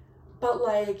 but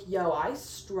like, I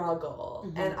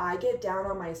struggle and I get down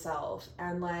on myself,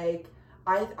 and like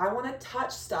I want to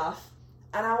touch stuff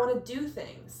and I want to do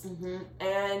things,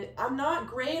 and I'm not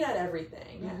great at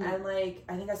everything. And like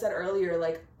I think I said earlier,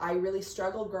 like I really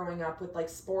struggled growing up with like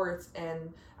sports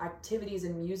and activities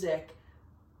and music,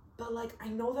 but like I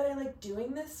know that I like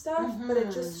doing this stuff, but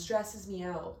it just stresses me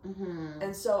out.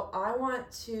 And so I want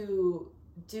to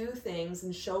do things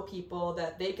and show people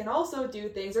that they can also do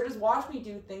things, or just watch me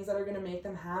do things that are going to make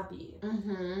them happy.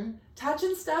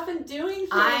 Touching stuff and doing things.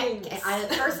 I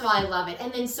first of all, I love it.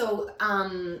 And then so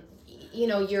you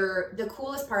know, the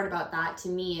coolest part about that to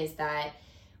me is that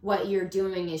what you're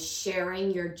doing is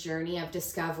sharing your journey of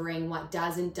discovering what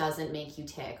does and doesn't make you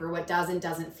tick, or what does and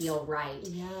doesn't feel right.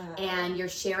 And you're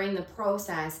sharing the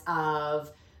process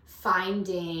of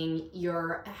finding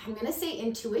your, I'm going to say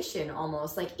intuition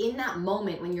almost, like in that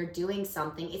moment when you're doing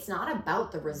something, it's not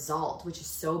about the result, which is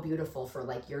so beautiful for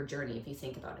like your journey. If you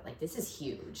think about it, like this is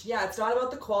huge. Yeah. It's not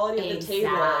about the quality of the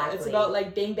table. It's about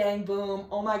like bing, bang, boom.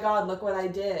 Oh my God, look what I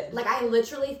did. Like I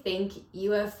literally think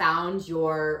you have found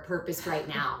your purpose right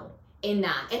now in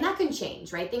that, and that can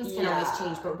change, right? Things can always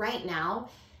change, but right now,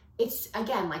 it's,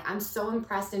 again, like, I'm so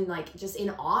impressed and, like, just in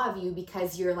awe of you,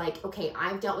 because you're like, okay,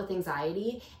 I've dealt with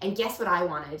anxiety, and guess what I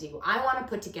want to do? I want to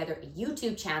put together a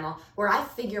YouTube channel where I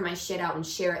figure my shit out and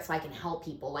share it so I can help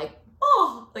people. Like,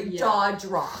 jaw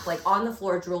drop, like, on the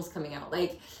floor, drools coming out.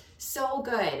 Like, so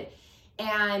good.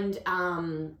 And,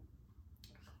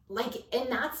 like, and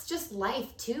that's just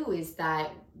life, too, is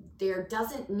that there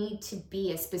doesn't need to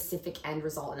be a specific end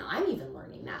result. And I'm even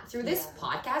learning that through this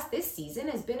podcast. This season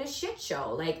has been a shit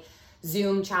show. Like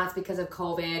Zoom chats because of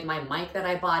COVID. My mic that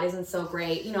I bought isn't so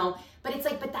great, you know, but it's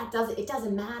like, but it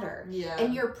doesn't matter.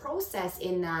 And your process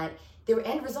in that, their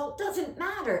end result doesn't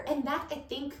matter. And that, I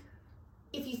think,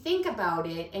 if you think about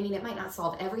it, I mean, it might not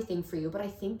solve everything for you, but I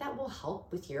think that will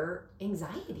help with your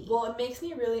anxiety. Well, it makes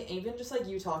me really, even just like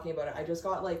you talking about it, I just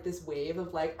got like this wave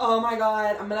of like, oh my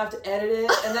God, I'm gonna have to edit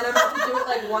it, and then I'm gonna have to do it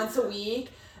like once a week.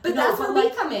 But that's where we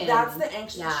come in. That's the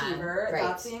anxious achiever. Right.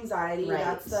 That's the anxiety. Right.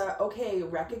 That's the,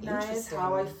 recognize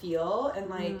how I feel. And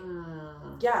like,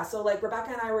 so like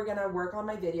Rebecca and I were going to work on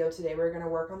my video today. We're going to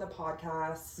work on the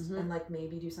podcast and like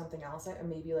maybe do something else.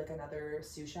 Maybe like another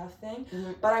sous chef thing.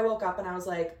 But I woke up and I was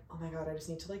like, oh my God, I just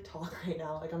need to like talk right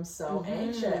now. Like I'm so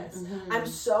anxious. I'm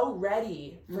so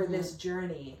ready for this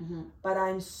journey, but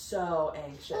I'm so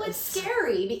anxious. Well, it's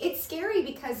scary. It's scary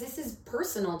because this is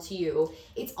personal to you.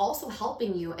 It's also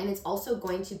helping you. And it's also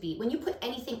going to be, when you put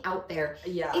anything out there,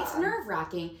 it's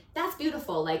nerve-wracking. That's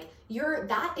beautiful. Like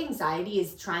that anxiety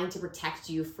is trying to protect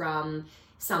you from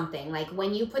something. Like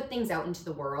when you put things out into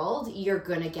the world, you're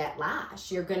gonna get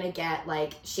lash. You're gonna get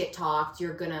like shit talked.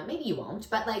 Maybe you won't,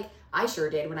 but like I sure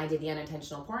did when I did the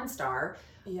unintentional porn star.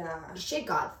 Shit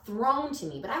got thrown to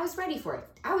me, but I was ready for it.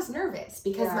 I was nervous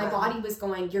because my body was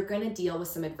going, you're gonna deal with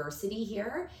some adversity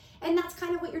here. And that's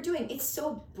kind of what you're doing. It's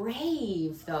so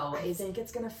brave, though. I think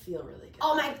it's going to feel really good.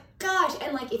 Oh, my gosh.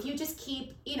 And, like, if you just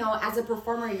keep, you know, as a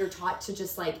performer, you're taught to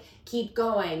just, like, keep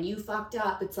going. You fucked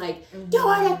up. It's like,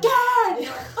 do it again.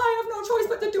 You're like, I have no choice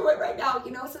but to do it right now, you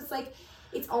know? So it's like,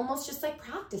 it's almost just, like,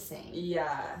 practicing.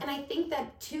 And I think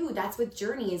that, too, that's with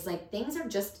Journey is, like, things are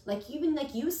just, like, even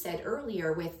like you said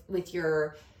earlier with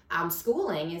your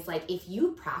schooling is like, if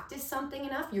you practice something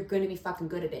enough, you're going to be fucking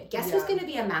good at it. Guess who's going to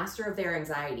be a master of their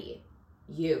anxiety?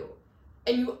 You.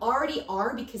 And you already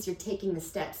are because you're taking the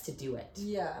steps to do it.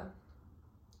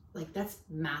 Like, that's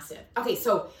massive. Okay,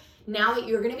 so now that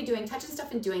you're going to be doing touching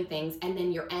stuff and doing things, and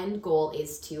then your end goal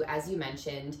is to, as you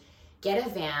mentioned, get a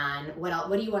van. What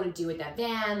do you want to do with that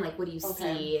van? Like, what do you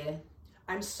see?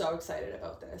 I'm so excited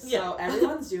about this. Yeah. So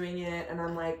everyone's doing it, and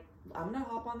I'm like, I'm gonna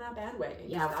hop on that bandwagon.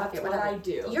 Yeah, fuck it. What I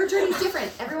do. Your journey's different.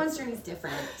 Everyone's journey's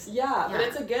different. Yeah, but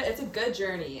it's a good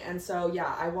journey, and so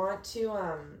yeah, I want to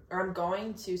or I'm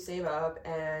going to save up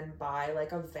and buy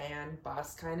like a van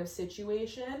bus kind of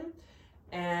situation,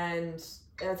 and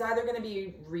it's either going to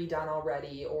be redone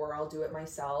already or I'll do it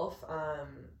myself.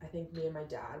 I think me and my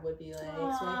dad would be like,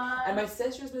 and my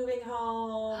sister's moving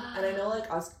home, and I know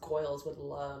like us Goyles would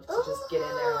love to just get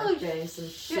in there like bang some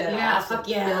shit. Yeah, fuck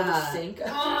yeah. Build a sink. Build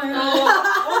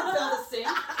a sink.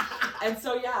 And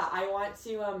so yeah, I want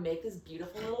to make this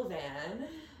beautiful little van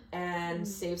and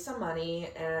save some money,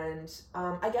 and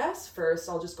I guess first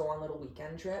I'll just go on little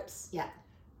weekend trips. Yeah.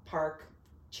 Park,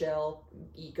 chill,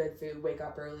 eat good food, wake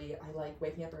up early. I like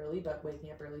waking up early, but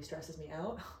waking up early stresses me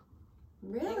out.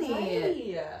 Really?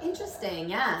 Anxiety. Interesting,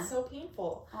 yeah. It's so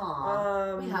painful.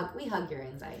 Aww. We hug your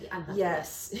anxiety. I'm hugging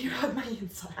yes, you hug my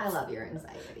insides. I love your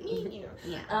anxiety. Me too.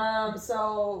 Yeah.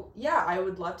 So yeah, I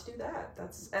would love to do that.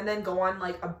 And then go on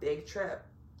like a big trip.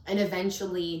 And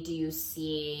eventually, do you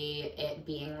see it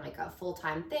being like a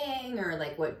full-time thing, or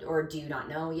like what, or do you not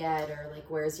know yet, or like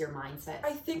where's your mindset?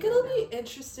 I think it'll be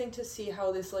interesting to see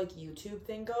how this like YouTube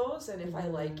thing goes, and if I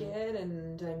like it.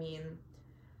 And I mean,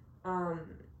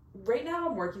 right now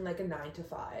I'm working like a 9 to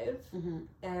 5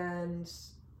 and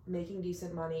making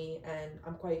decent money, and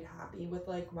I'm quite happy with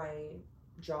like my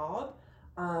job.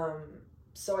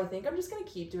 So I think I'm just gonna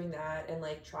keep doing that and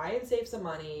like try and save some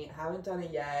money. Haven't done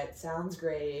it yet. Sounds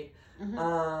great.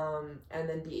 And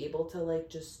then be able to like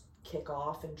just kick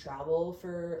off and travel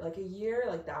for like a year.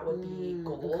 Like that would be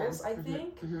goals, I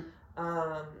think.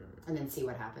 And then see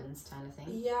what happens, kind of thing.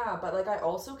 Yeah, but like I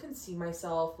also can see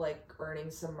myself like earning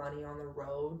some money on the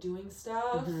road doing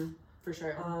stuff. For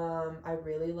sure. I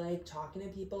really like talking to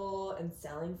people and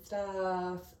selling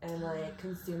stuff, and like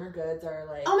consumer goods are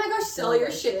like, oh my gosh, sell your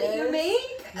shit that you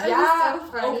make. Yeah. So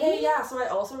funny. Okay. Yeah. So I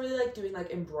also really like doing like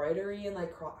embroidery and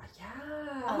like I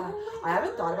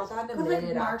haven't thought about that in a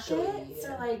minute actually.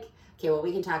 So like, okay, well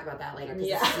we can talk about that later because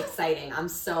this is exciting. I'm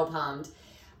so pumped.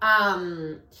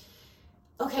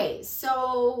 Okay,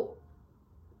 so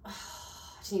I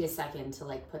just need a second to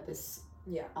like put this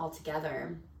all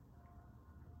together.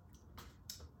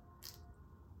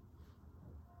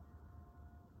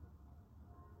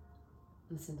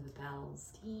 Listen to the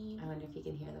bells. I wonder if you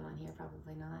can hear them on here.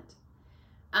 Probably not.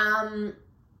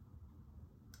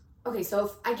 Okay,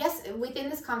 so I guess within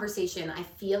this conversation, I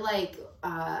feel like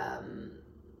I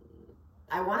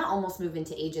want to almost move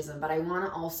into ageism, but I want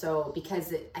to also,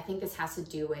 because I think this has to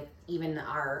do with even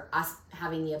us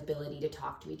having the ability to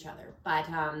talk to each other. But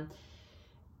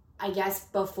I guess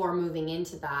before moving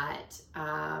into that,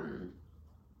 I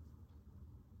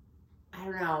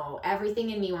don't know, everything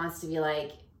in me wants to be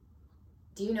like,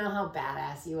 do you know how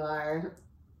badass you are?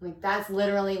 Like, that's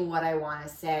literally what I want to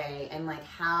say. And like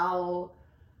how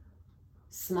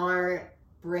smart,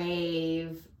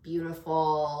 brave,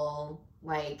 beautiful,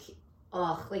 like,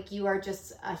 like you are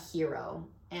just a hero.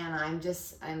 And I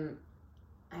don't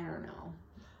know.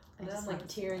 I'm like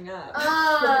tearing up.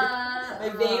 My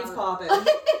veins popping.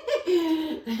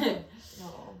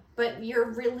 But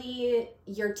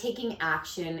you're taking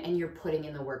action and you're putting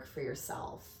in the work for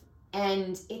yourself.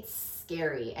 And it's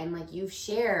scary. And like you've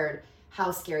shared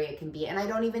how scary it can be. And I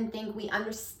don't even think we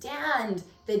understand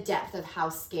the depth of how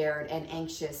scared and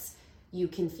anxious you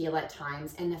can feel at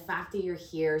times. And the fact that you're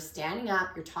here standing up,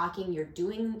 you're talking, you're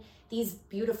doing these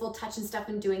beautiful touching stuff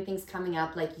and doing things coming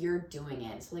up, like you're doing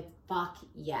it. So like, fuck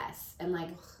yes. And like,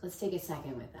 let's take a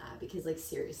second with that, because like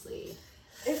seriously,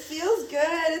 it feels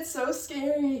good. It's so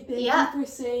scary. Thank you for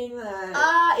saying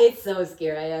that. It's so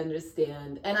scary. I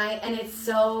understand. And it's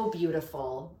so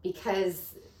beautiful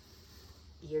because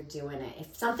you're doing it.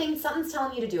 If something's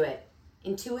telling you to do it,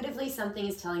 intuitively something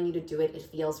is telling you to do it, it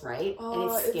feels right. And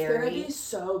it's scary. It's gonna be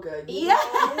so good.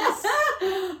 Yes.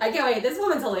 I can't wait. This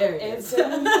woman's hilarious. It's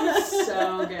gonna be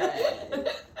so good.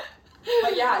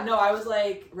 But yeah, no, I was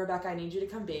like, Rebecca, I need you to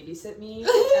come babysit me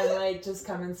and like just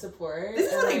come and support. This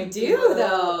is and, what like, I do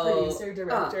though. Producer,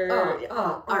 director,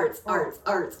 arts.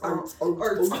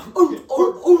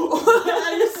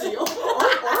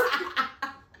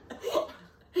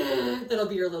 That'll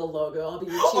be your little logo. I'll be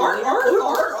your cheerleader.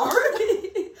 Art.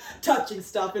 Touching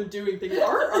stuff and doing things.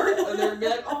 Art. And they're gonna be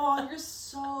like, oh, you're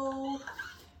so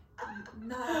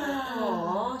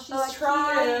nice. She's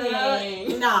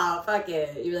trying. No, fuck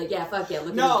it. You're like, yeah, fuck it.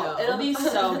 Look at me go. It'll be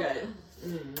so good.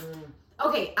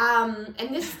 Okay,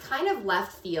 and this is kind of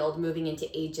left field moving into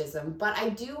ageism, but I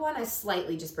do want to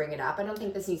slightly just bring it up. I don't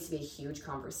think this needs to be a huge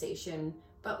conversation,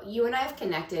 but you and I have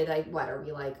connected, like, what, are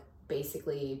we like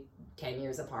basically 10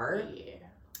 years apart? Yeah.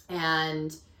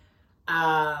 And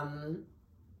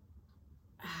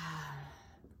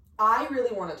I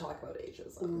really want to talk about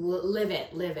ageism. Live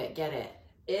it, get it.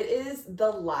 It is the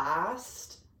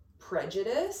last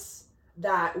prejudice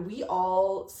that we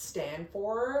all stand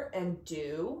for and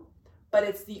do, but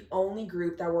it's the only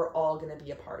group that we're all going to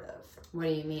be a part of. What do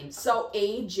you mean? So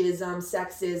ageism,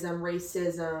 sexism,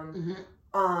 racism,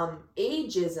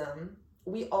 ageism,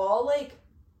 we all like,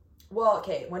 well,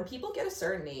 okay, when people get a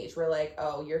certain age, we're like,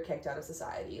 oh, you're kicked out of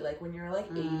society. Like when you're like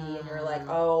 80 and you're like,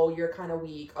 oh, you're kind of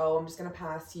weak. Oh, I'm just going to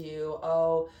pass you.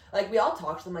 Oh, like we all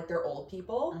talk to them like they're old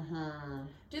people.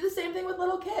 Do the same thing with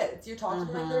little kids. You talk to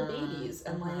them like they're babies.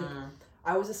 And like,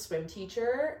 I was a swim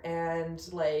teacher and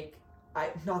like,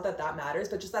 not that that matters,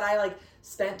 but just that I like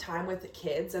spent time with the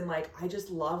kids and like, I just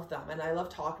love them. And I love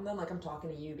talking to them like I'm talking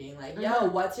to you, being like, yo,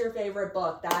 what's your favorite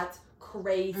book? That's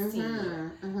crazy.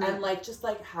 And like just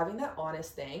like having that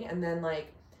honest thing, and then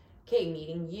like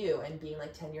meeting you and being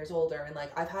like 10 years older, and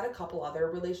like I've had a couple other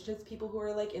relationships, people who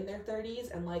are like in their 30s,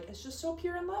 and like it's just so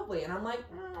pure and lovely, and I'm like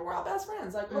we're all best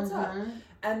friends, like what's up?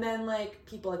 And then like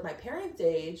people like my parents'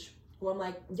 age who I'm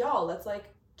like, y'all, let's like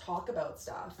talk about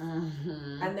stuff,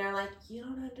 and they're like, you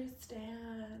don't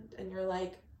understand, and you're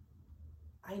like,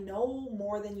 I know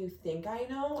more than you think I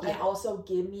know, and also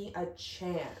give me a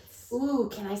chance. Ooh,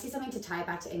 can I say something to tie it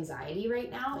back to anxiety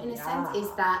right now, in a sense? Is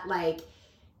that, like,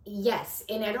 yes,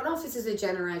 and I don't know if this is a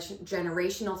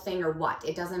generational thing or what.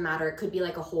 It doesn't matter. It could be,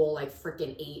 like, a whole, like,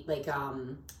 freaking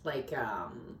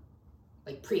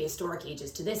prehistoric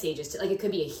ages to this ages to, like, it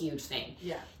could be a huge thing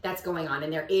that's going on.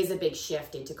 And there is a big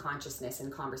shift into consciousness and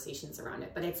conversations around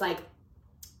it. But it's, like,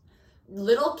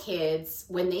 little kids,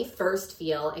 when they first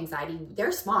feel anxiety,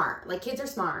 they're smart. Like, kids are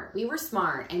smart. We were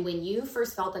smart. And when you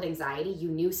first felt that anxiety, you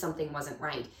knew something wasn't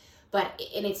right.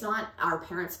 And it's not our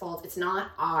parents' fault. It's not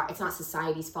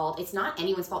society's fault. It's not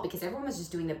anyone's fault, because everyone was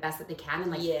just doing the best that they can.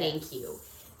 And like, thank you.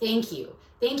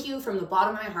 Thank you from the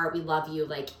bottom of my heart. We love you.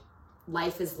 Like,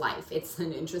 life is life. It's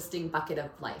an interesting bucket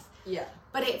of life. Yeah.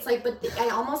 But it's like, I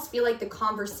almost feel like the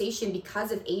conversation,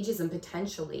 because of ageism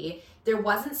potentially, there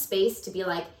wasn't space to be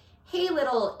like, hey,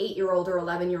 little 8-year-old or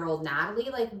 11-year-old Nathalie,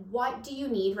 like, what do you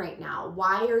need right now?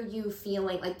 Why are you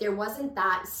feeling like there wasn't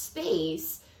that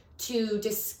space to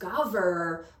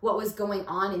discover what was going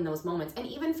on in those moments? And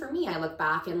even for me, I look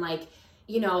back and like,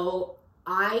 you know,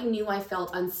 I knew I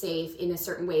felt unsafe in a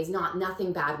certain ways.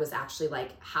 Nothing bad was actually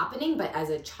like happening, but as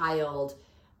a child,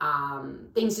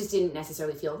 things just didn't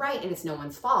necessarily feel right, and it's no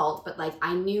one's fault. But like,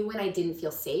 I knew when I didn't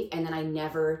feel safe, and then I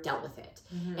never dealt with it.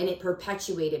 And it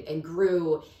perpetuated and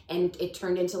grew, and it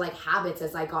turned into like habits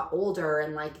as I got older,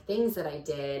 and like things that I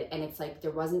did. And it's like,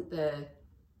 there wasn't the,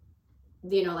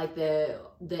 you know, like the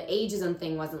ageism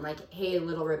thing wasn't like, hey,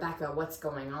 little Rebecca, what's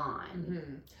going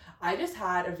on? I just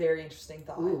had a very interesting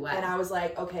thought. Ooh, what? And I was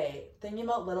like, okay, thinking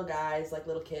about little guys, like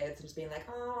little kids, and just being like,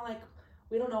 oh, like,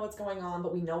 we don't know what's going on,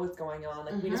 but we know what's going on.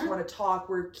 Like, we just want to talk.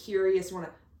 We're curious. We want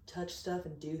to touch stuff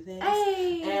and do things.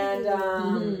 Hey!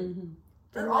 And,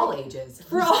 for all ages.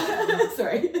 For all.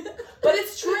 Sorry. But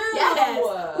it's true.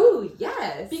 Yes. Ooh,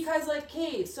 yes. Because, like,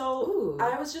 Kate, so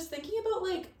I was just thinking about,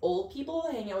 like, old people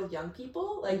hanging out with young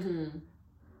people. Like,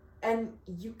 and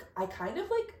I kind of,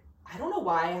 like, I don't know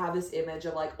why I have this image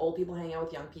of, like, old people hanging out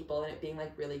with young people and it being,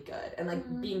 like, really good. And,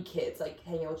 like, being kids, like,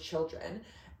 hanging out with children.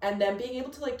 And then being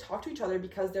able to, like, talk to each other,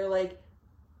 because they're, like,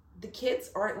 the kids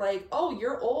aren't like, oh,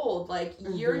 you're old. Like,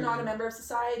 you're not a member of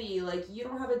society. Like, you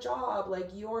don't have a job.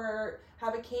 Like,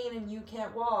 have a cane and you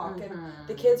can't walk. And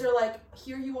the kids are like,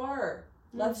 here you are.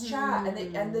 Let's chat.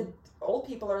 And the old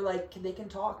people are like, they can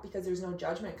talk because there's no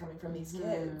judgment coming from these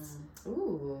kids.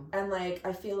 Ooh. And, like,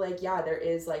 I feel like, yeah, there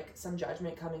is, like, some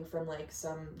judgment coming from, like,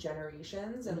 some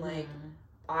generations. And, like,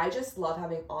 I just love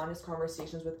having honest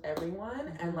conversations with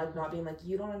everyone and, like, not being like,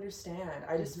 you don't understand.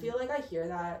 I just feel like I hear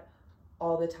that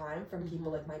all the time from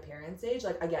people like my parents' age.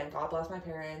 Like, again, God bless my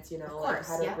parents, you know, like,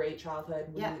 had a great childhood.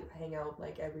 We hang out,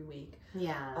 like, every week.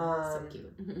 Yeah, so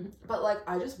cute. But, like,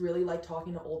 I just really like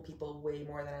talking to old people way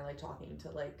more than I like talking to,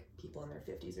 like, people in their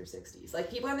 50s or 60s.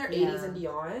 Like, people in their 80s and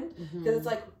beyond. Because it's,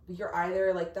 like, you're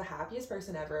either, like, the happiest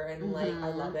person ever and, like, I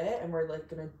love it and we're, like,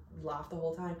 gonna laugh the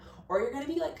whole time. Or you're gonna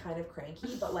be, like, kind of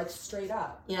cranky, but, like, straight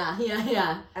up. Yeah.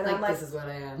 And like, I'm like, this is what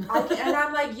I am. And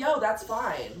I'm like, yo, that's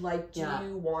fine. Like, do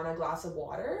you want a glass of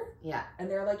water? Yeah. And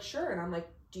they're like, sure. And I'm like,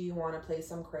 do you want to play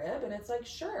some crib? And it's like,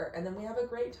 sure. And then we have a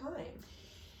great time.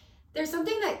 There's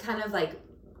something that kind of like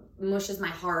mushes my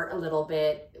heart a little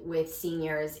bit with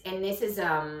seniors. And this is,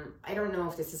 I don't know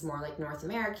if this is more like North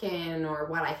American or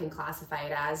what I can classify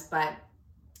it as, but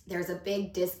there's a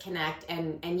big disconnect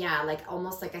and yeah, like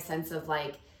almost like a sense of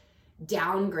like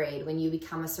downgrade when you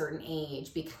become a certain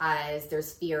age because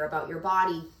there's fear about your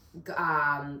body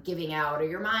giving out or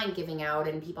your mind giving out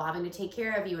and people having to take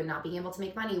care of you and not being able to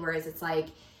make money. Whereas it's like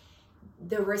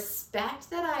the respect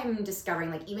that I'm discovering,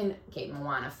 like even,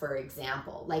 Moana, for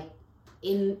example, like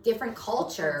in different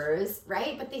cultures,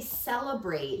 right? But they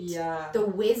celebrate the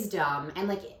wisdom and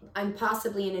like I'm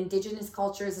possibly in indigenous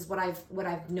cultures is what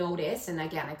I've noticed. And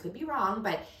again, I could be wrong,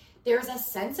 but there's a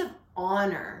sense of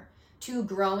honor to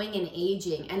growing and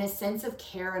aging and a sense of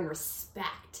care and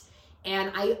respect.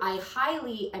 And I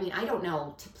highly, I mean, I don't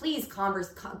know, to please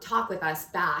talk with us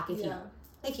back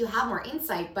if you have more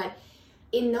insight, but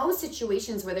in those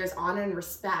situations where there's honor and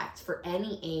respect for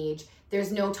any age,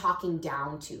 there's no talking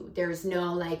down to, there's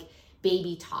no like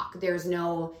baby talk, there's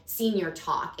no senior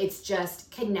talk. It's just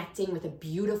connecting with a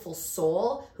beautiful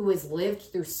soul who has lived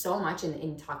through so much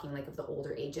in talking like of the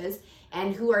older ages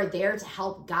and who are there to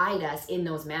help guide us in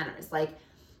those manners. Like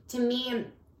to me,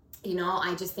 you know,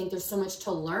 I just think there's so much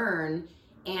to learn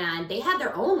and they had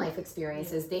their own life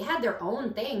experiences. They had their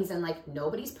own things and like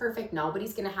nobody's perfect.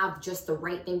 Nobody's going to have just the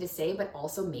right thing to say, but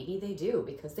also maybe they do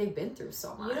because they've been through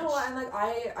so much. You know what? And like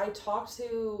I talked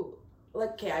to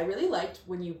like, okay, I really liked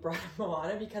when you brought up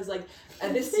Moana because like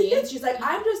at the scene, she's like,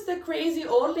 I'm just the crazy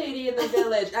old lady in the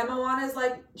village. And Moana's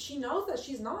like, she knows that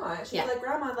she's not. She's like,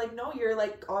 Grandma, like, no, you're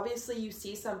like, obviously you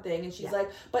see something. And she's like,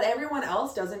 but everyone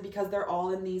else doesn't because they're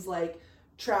all in these like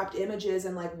trapped images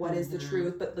and like, what is the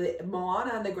truth? But the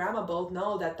Moana and the grandma both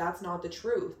know that that's not the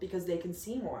truth because they can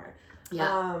see more.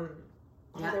 There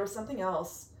was something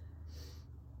else.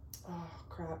 Oh,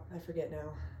 crap. I forget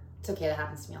now. It's okay, that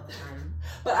happens to me all the time.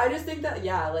 But I just think that,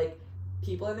 like,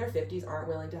 people in their 50s aren't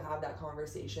willing to have that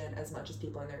conversation as much as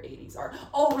people in their 80s are.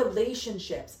 Oh,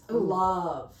 relationships. Ooh.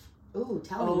 Love. Ooh,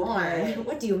 tell me more.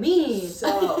 What do you mean?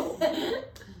 So,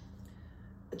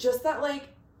 just that, like,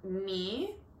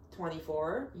 me,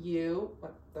 24, you,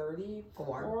 what,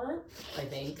 34? I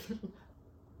think.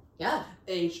 Yeah.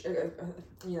 Age,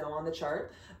 you know, on the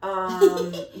chart.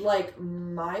 Like,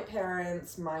 my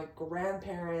parents, my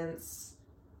grandparents...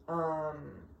 I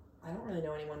don't really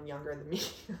know anyone younger than me,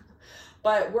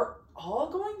 but we're all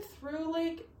going through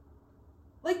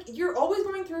like you're always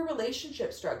going through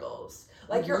relationship struggles.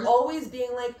 Like you're always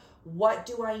being like, what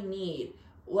do I need?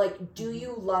 Like, do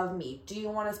you love me? Do you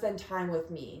want to spend time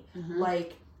with me?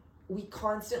 Like, we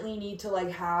constantly need to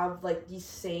like have like these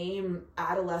same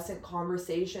adolescent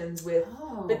conversations with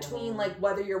between like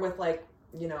whether you're with like,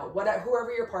 you know,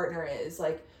 whoever your partner is,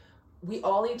 like, we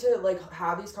all need to like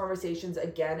have these conversations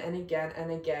again and again and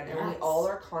again, and we all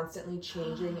are constantly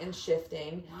changing and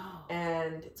shifting.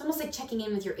 And it's almost like checking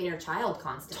in with your inner child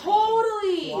constantly.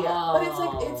 Totally.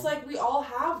 But it's like we all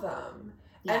have them.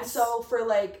 And so for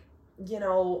like, you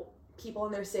know, people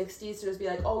in their 60s to just be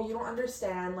like, oh, you don't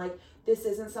understand, like this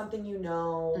isn't something you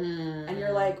know, and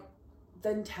you're like,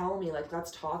 then tell me, like,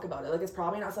 let's talk about it. Like, it's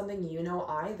probably not something you know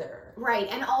either. Right.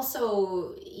 And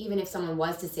also, even if someone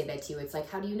was to say that to you, it's like,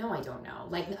 how do you know I don't know?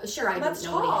 Like, sure, I don't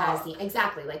know nobody has the...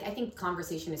 Exactly. Like, I think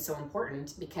conversation is so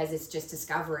important because it's just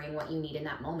discovering what you need in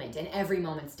that moment. And every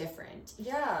moment's different.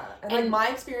 Yeah. And like, my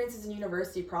experiences in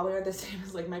university probably aren't the same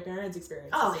as, like, my parents'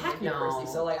 experiences in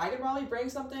university. So, like, I could probably bring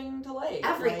something to light.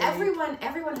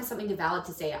 Everyone has something valid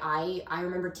to say. I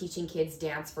remember teaching kids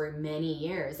dance for many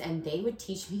years, and they would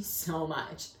teach me so much.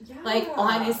 Like,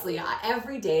 honestly,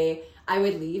 every day I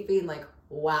would leave being like,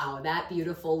 wow, that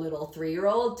beautiful little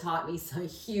 3-year-old taught me some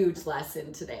huge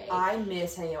lesson today. I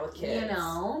miss hanging out with kids. You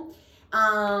know?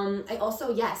 I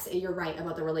also, yes, you're right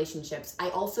about the relationships. I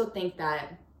also think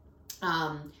that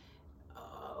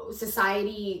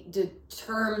society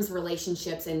determines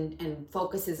relationships and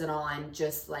focuses it on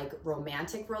just like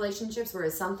romantic relationships,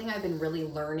 whereas something I've been really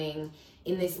learning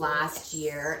in this last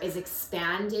year is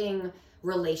expanding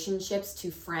relationships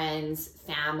to friends,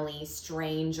 family,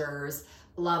 strangers,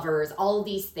 lovers, all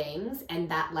these things. And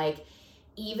that, like,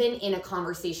 even in a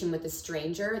conversation with a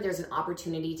stranger, there's an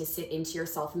opportunity to sit into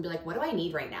yourself and be like, what do I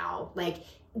need right now? Like,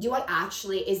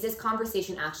 is this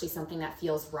conversation actually something that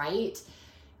feels right?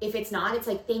 If it's not, it's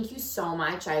like, thank you so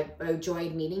much, I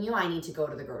enjoyed meeting you, I need to go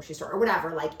to the grocery store or whatever.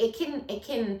 Like, it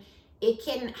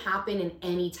can happen in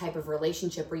any type of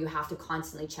relationship where you have to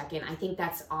constantly check in. I think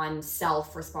that's on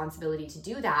self-responsibility to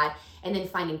do that, and then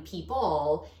finding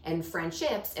people and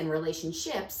friendships and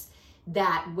relationships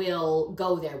that will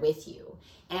go there with you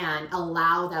and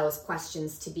allow those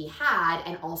questions to be had,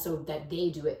 and also that they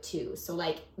do it too. So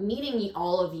like, meeting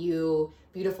all of you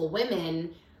beautiful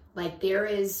women, like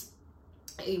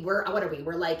what are we?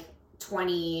 We're like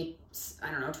 20, I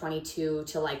don't know, 22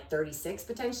 to like 36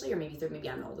 potentially, or maybe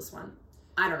I'm the oldest one.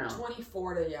 I don't know.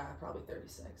 24 to, probably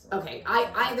 36. Okay,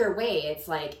 either way, it's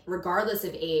like, regardless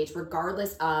of age,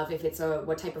 regardless of if it's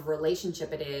what type of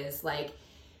relationship it is, like,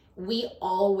 we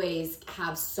always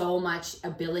have so much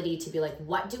ability to be like,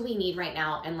 what do we need right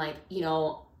now? And like, you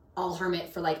know, I'll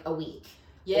hermit for like a week.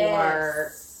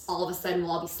 Yes. Or all of a sudden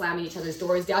we'll all be slamming each other's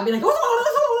doors down, be like,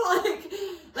 oh,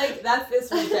 like that's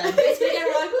this weekend. This weekend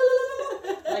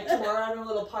we're like tomorrow I'm having a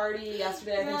little party.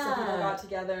 Yesterday I think some people got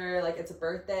together, like it's a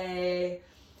birthday.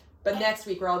 But next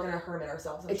week we're all gonna hermit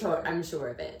ourselves. I'm sure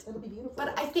of it. It'll be beautiful.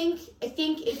 But I think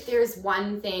if there's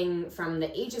one thing from the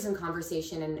ageism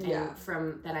conversation and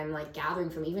from that I'm like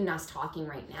gathering from even us talking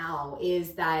right now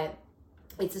is that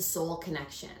it's a soul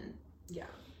connection. Yeah.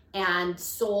 And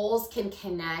souls can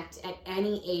connect at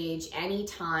any age, any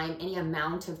time, any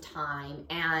amount of time.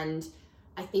 And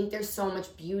I think there's so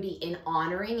much beauty in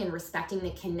honoring and respecting the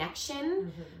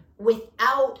connection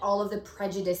without all of the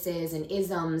prejudices and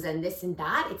isms and this and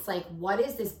that. It's like, what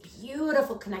is this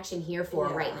beautiful connection here for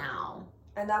right now?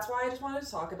 And that's why I just wanted to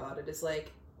talk about it. Is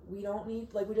like, we don't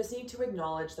need, like, we just need to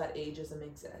acknowledge that ageism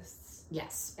exists.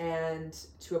 Yes. And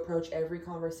to approach every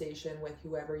conversation with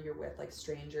whoever you're with, like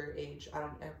stranger, age,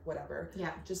 whatever.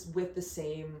 Yeah. Just with the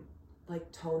same,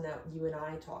 like, tone that you and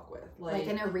I talk with. Like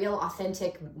in a real,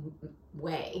 authentic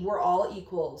way. We're all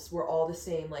equals. We're all the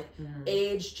same. Like,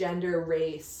 age, gender,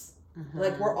 race.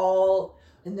 Like, we're all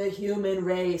in the human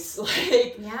race.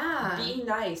 Like, be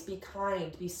nice, be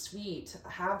kind, be sweet,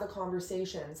 have the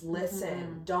conversations,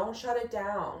 listen, don't shut it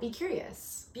down. Be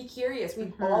curious. Be curious.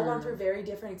 We've all gone through very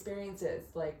different experiences.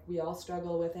 Like, we all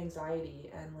struggle with anxiety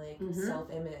and, like,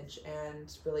 self-image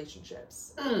and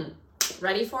relationships.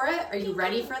 Ready for it? Are you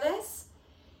ready for this?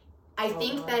 I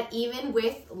think that even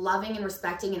with loving and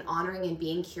respecting and honoring and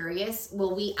being curious,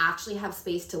 will we actually have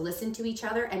space to listen to each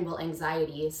other, and will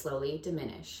anxiety slowly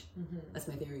diminish? That's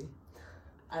my theory.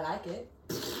 I like it.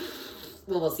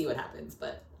 Well, we'll see what happens,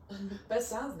 but it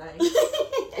sounds nice.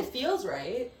 It feels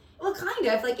right. Well, kind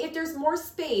of. Like, if there's more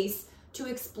space to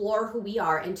explore who we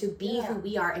are and to be who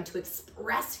we are and to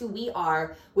express who we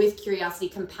are with curiosity,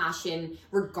 compassion,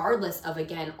 regardless of,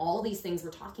 again, all these things we're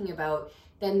talking about,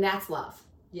 then that's love.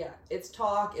 Yeah, it's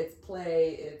talk, it's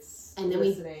play, it's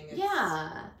listening, it's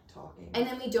talking. And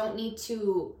then we don't need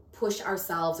to push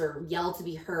ourselves or yell to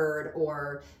be heard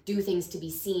or do things to be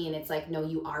seen. It's like, no,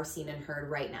 you are seen and heard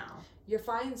right now. You're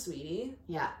fine, sweetie.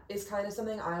 Yeah. It's kind of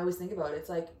something I always think about. It's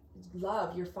like,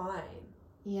 love, you're fine.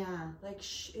 Yeah. Like,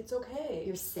 it's okay.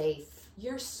 You're safe.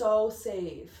 You're so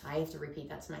safe. I have to repeat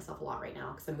that to myself a lot right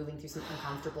now because I'm moving through some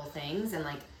uncomfortable things and,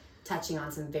 like, touching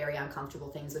on some very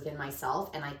uncomfortable things within myself.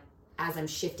 And as I'm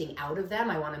shifting out of them,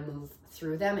 I want to move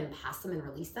through them and past them and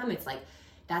release them. It's like,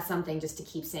 that's something just to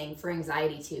keep saying for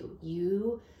anxiety too.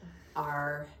 You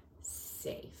are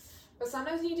safe. But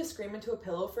sometimes you need to scream into a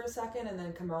pillow for a second and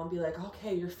then come out and be like,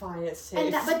 okay, you're fine, it's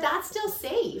safe. But that's still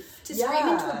safe. To scream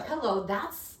into a pillow,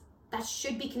 that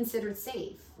should be considered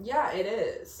safe. Yeah, it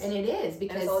is. And it is,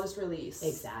 because and it's all just release.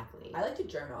 Exactly. I like to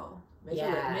journal.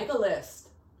 Make a list.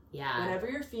 Yeah. Whenever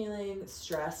you're feeling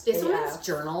stressed. This woman's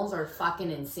journals are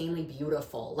fucking insanely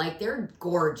beautiful. Like, they're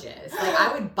gorgeous. Like,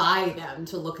 I would buy them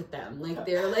to look at them. Like,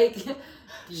 they're, like, beautiful.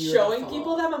 Showing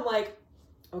people them, I'm like,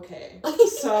 okay.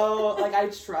 So, like, I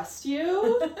trust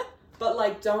you, but,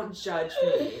 like, don't judge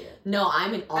me. No,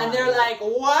 I'm in awe. And they're like,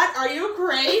 what? Are you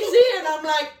crazy? And I'm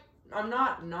like, I'm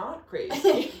not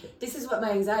crazy. This is what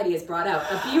my anxiety has brought out.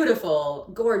 A beautiful,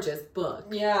 gorgeous book.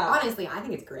 Yeah. Honestly, I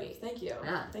think it's great. Thank you.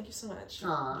 Yeah. Thank you so much.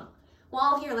 Aw.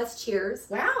 Well, here, let's cheers.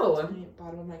 Wow. That's my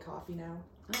bottom of my coffee now.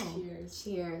 Oh, cheers.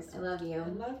 Cheers. I love you. I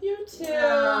love you too.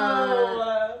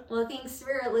 Well, thanks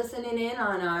for listening in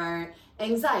on our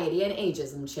anxiety and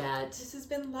ageism chat. This has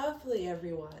been lovely,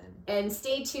 everyone. And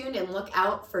stay tuned and look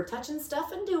out for touching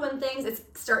stuff and doing things. It's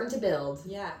starting to build.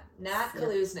 Yeah. Nat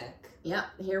Kaluznik. Yep,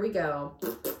 here we go.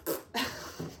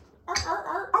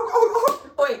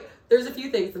 Oh, wait, there's a few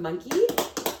things. The monkey,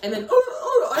 and then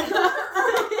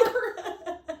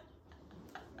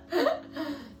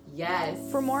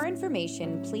yes. For more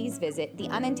information, please visit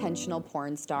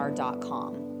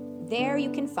theunintentionalpornstar.com. There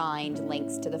you can find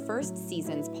links to the first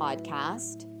season's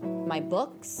podcast, my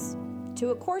books,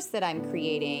 to a course that I'm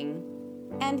creating,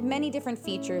 and many different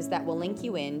features that will link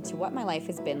you in to what my life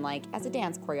has been like as a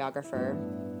dance choreographer.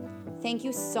 Thank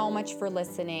you so much for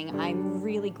listening. I'm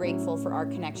really grateful for our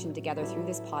connection together through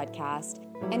this podcast.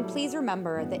 And please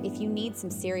remember that if you need some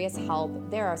serious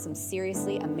help, there are some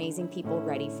seriously amazing people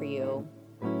ready for you.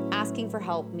 Asking for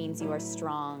help means you are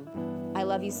strong. I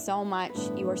love you so much.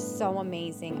 You are so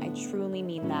amazing. I truly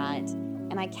mean that.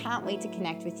 And I can't wait to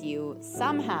connect with you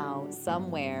somehow,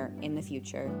 somewhere in the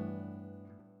future.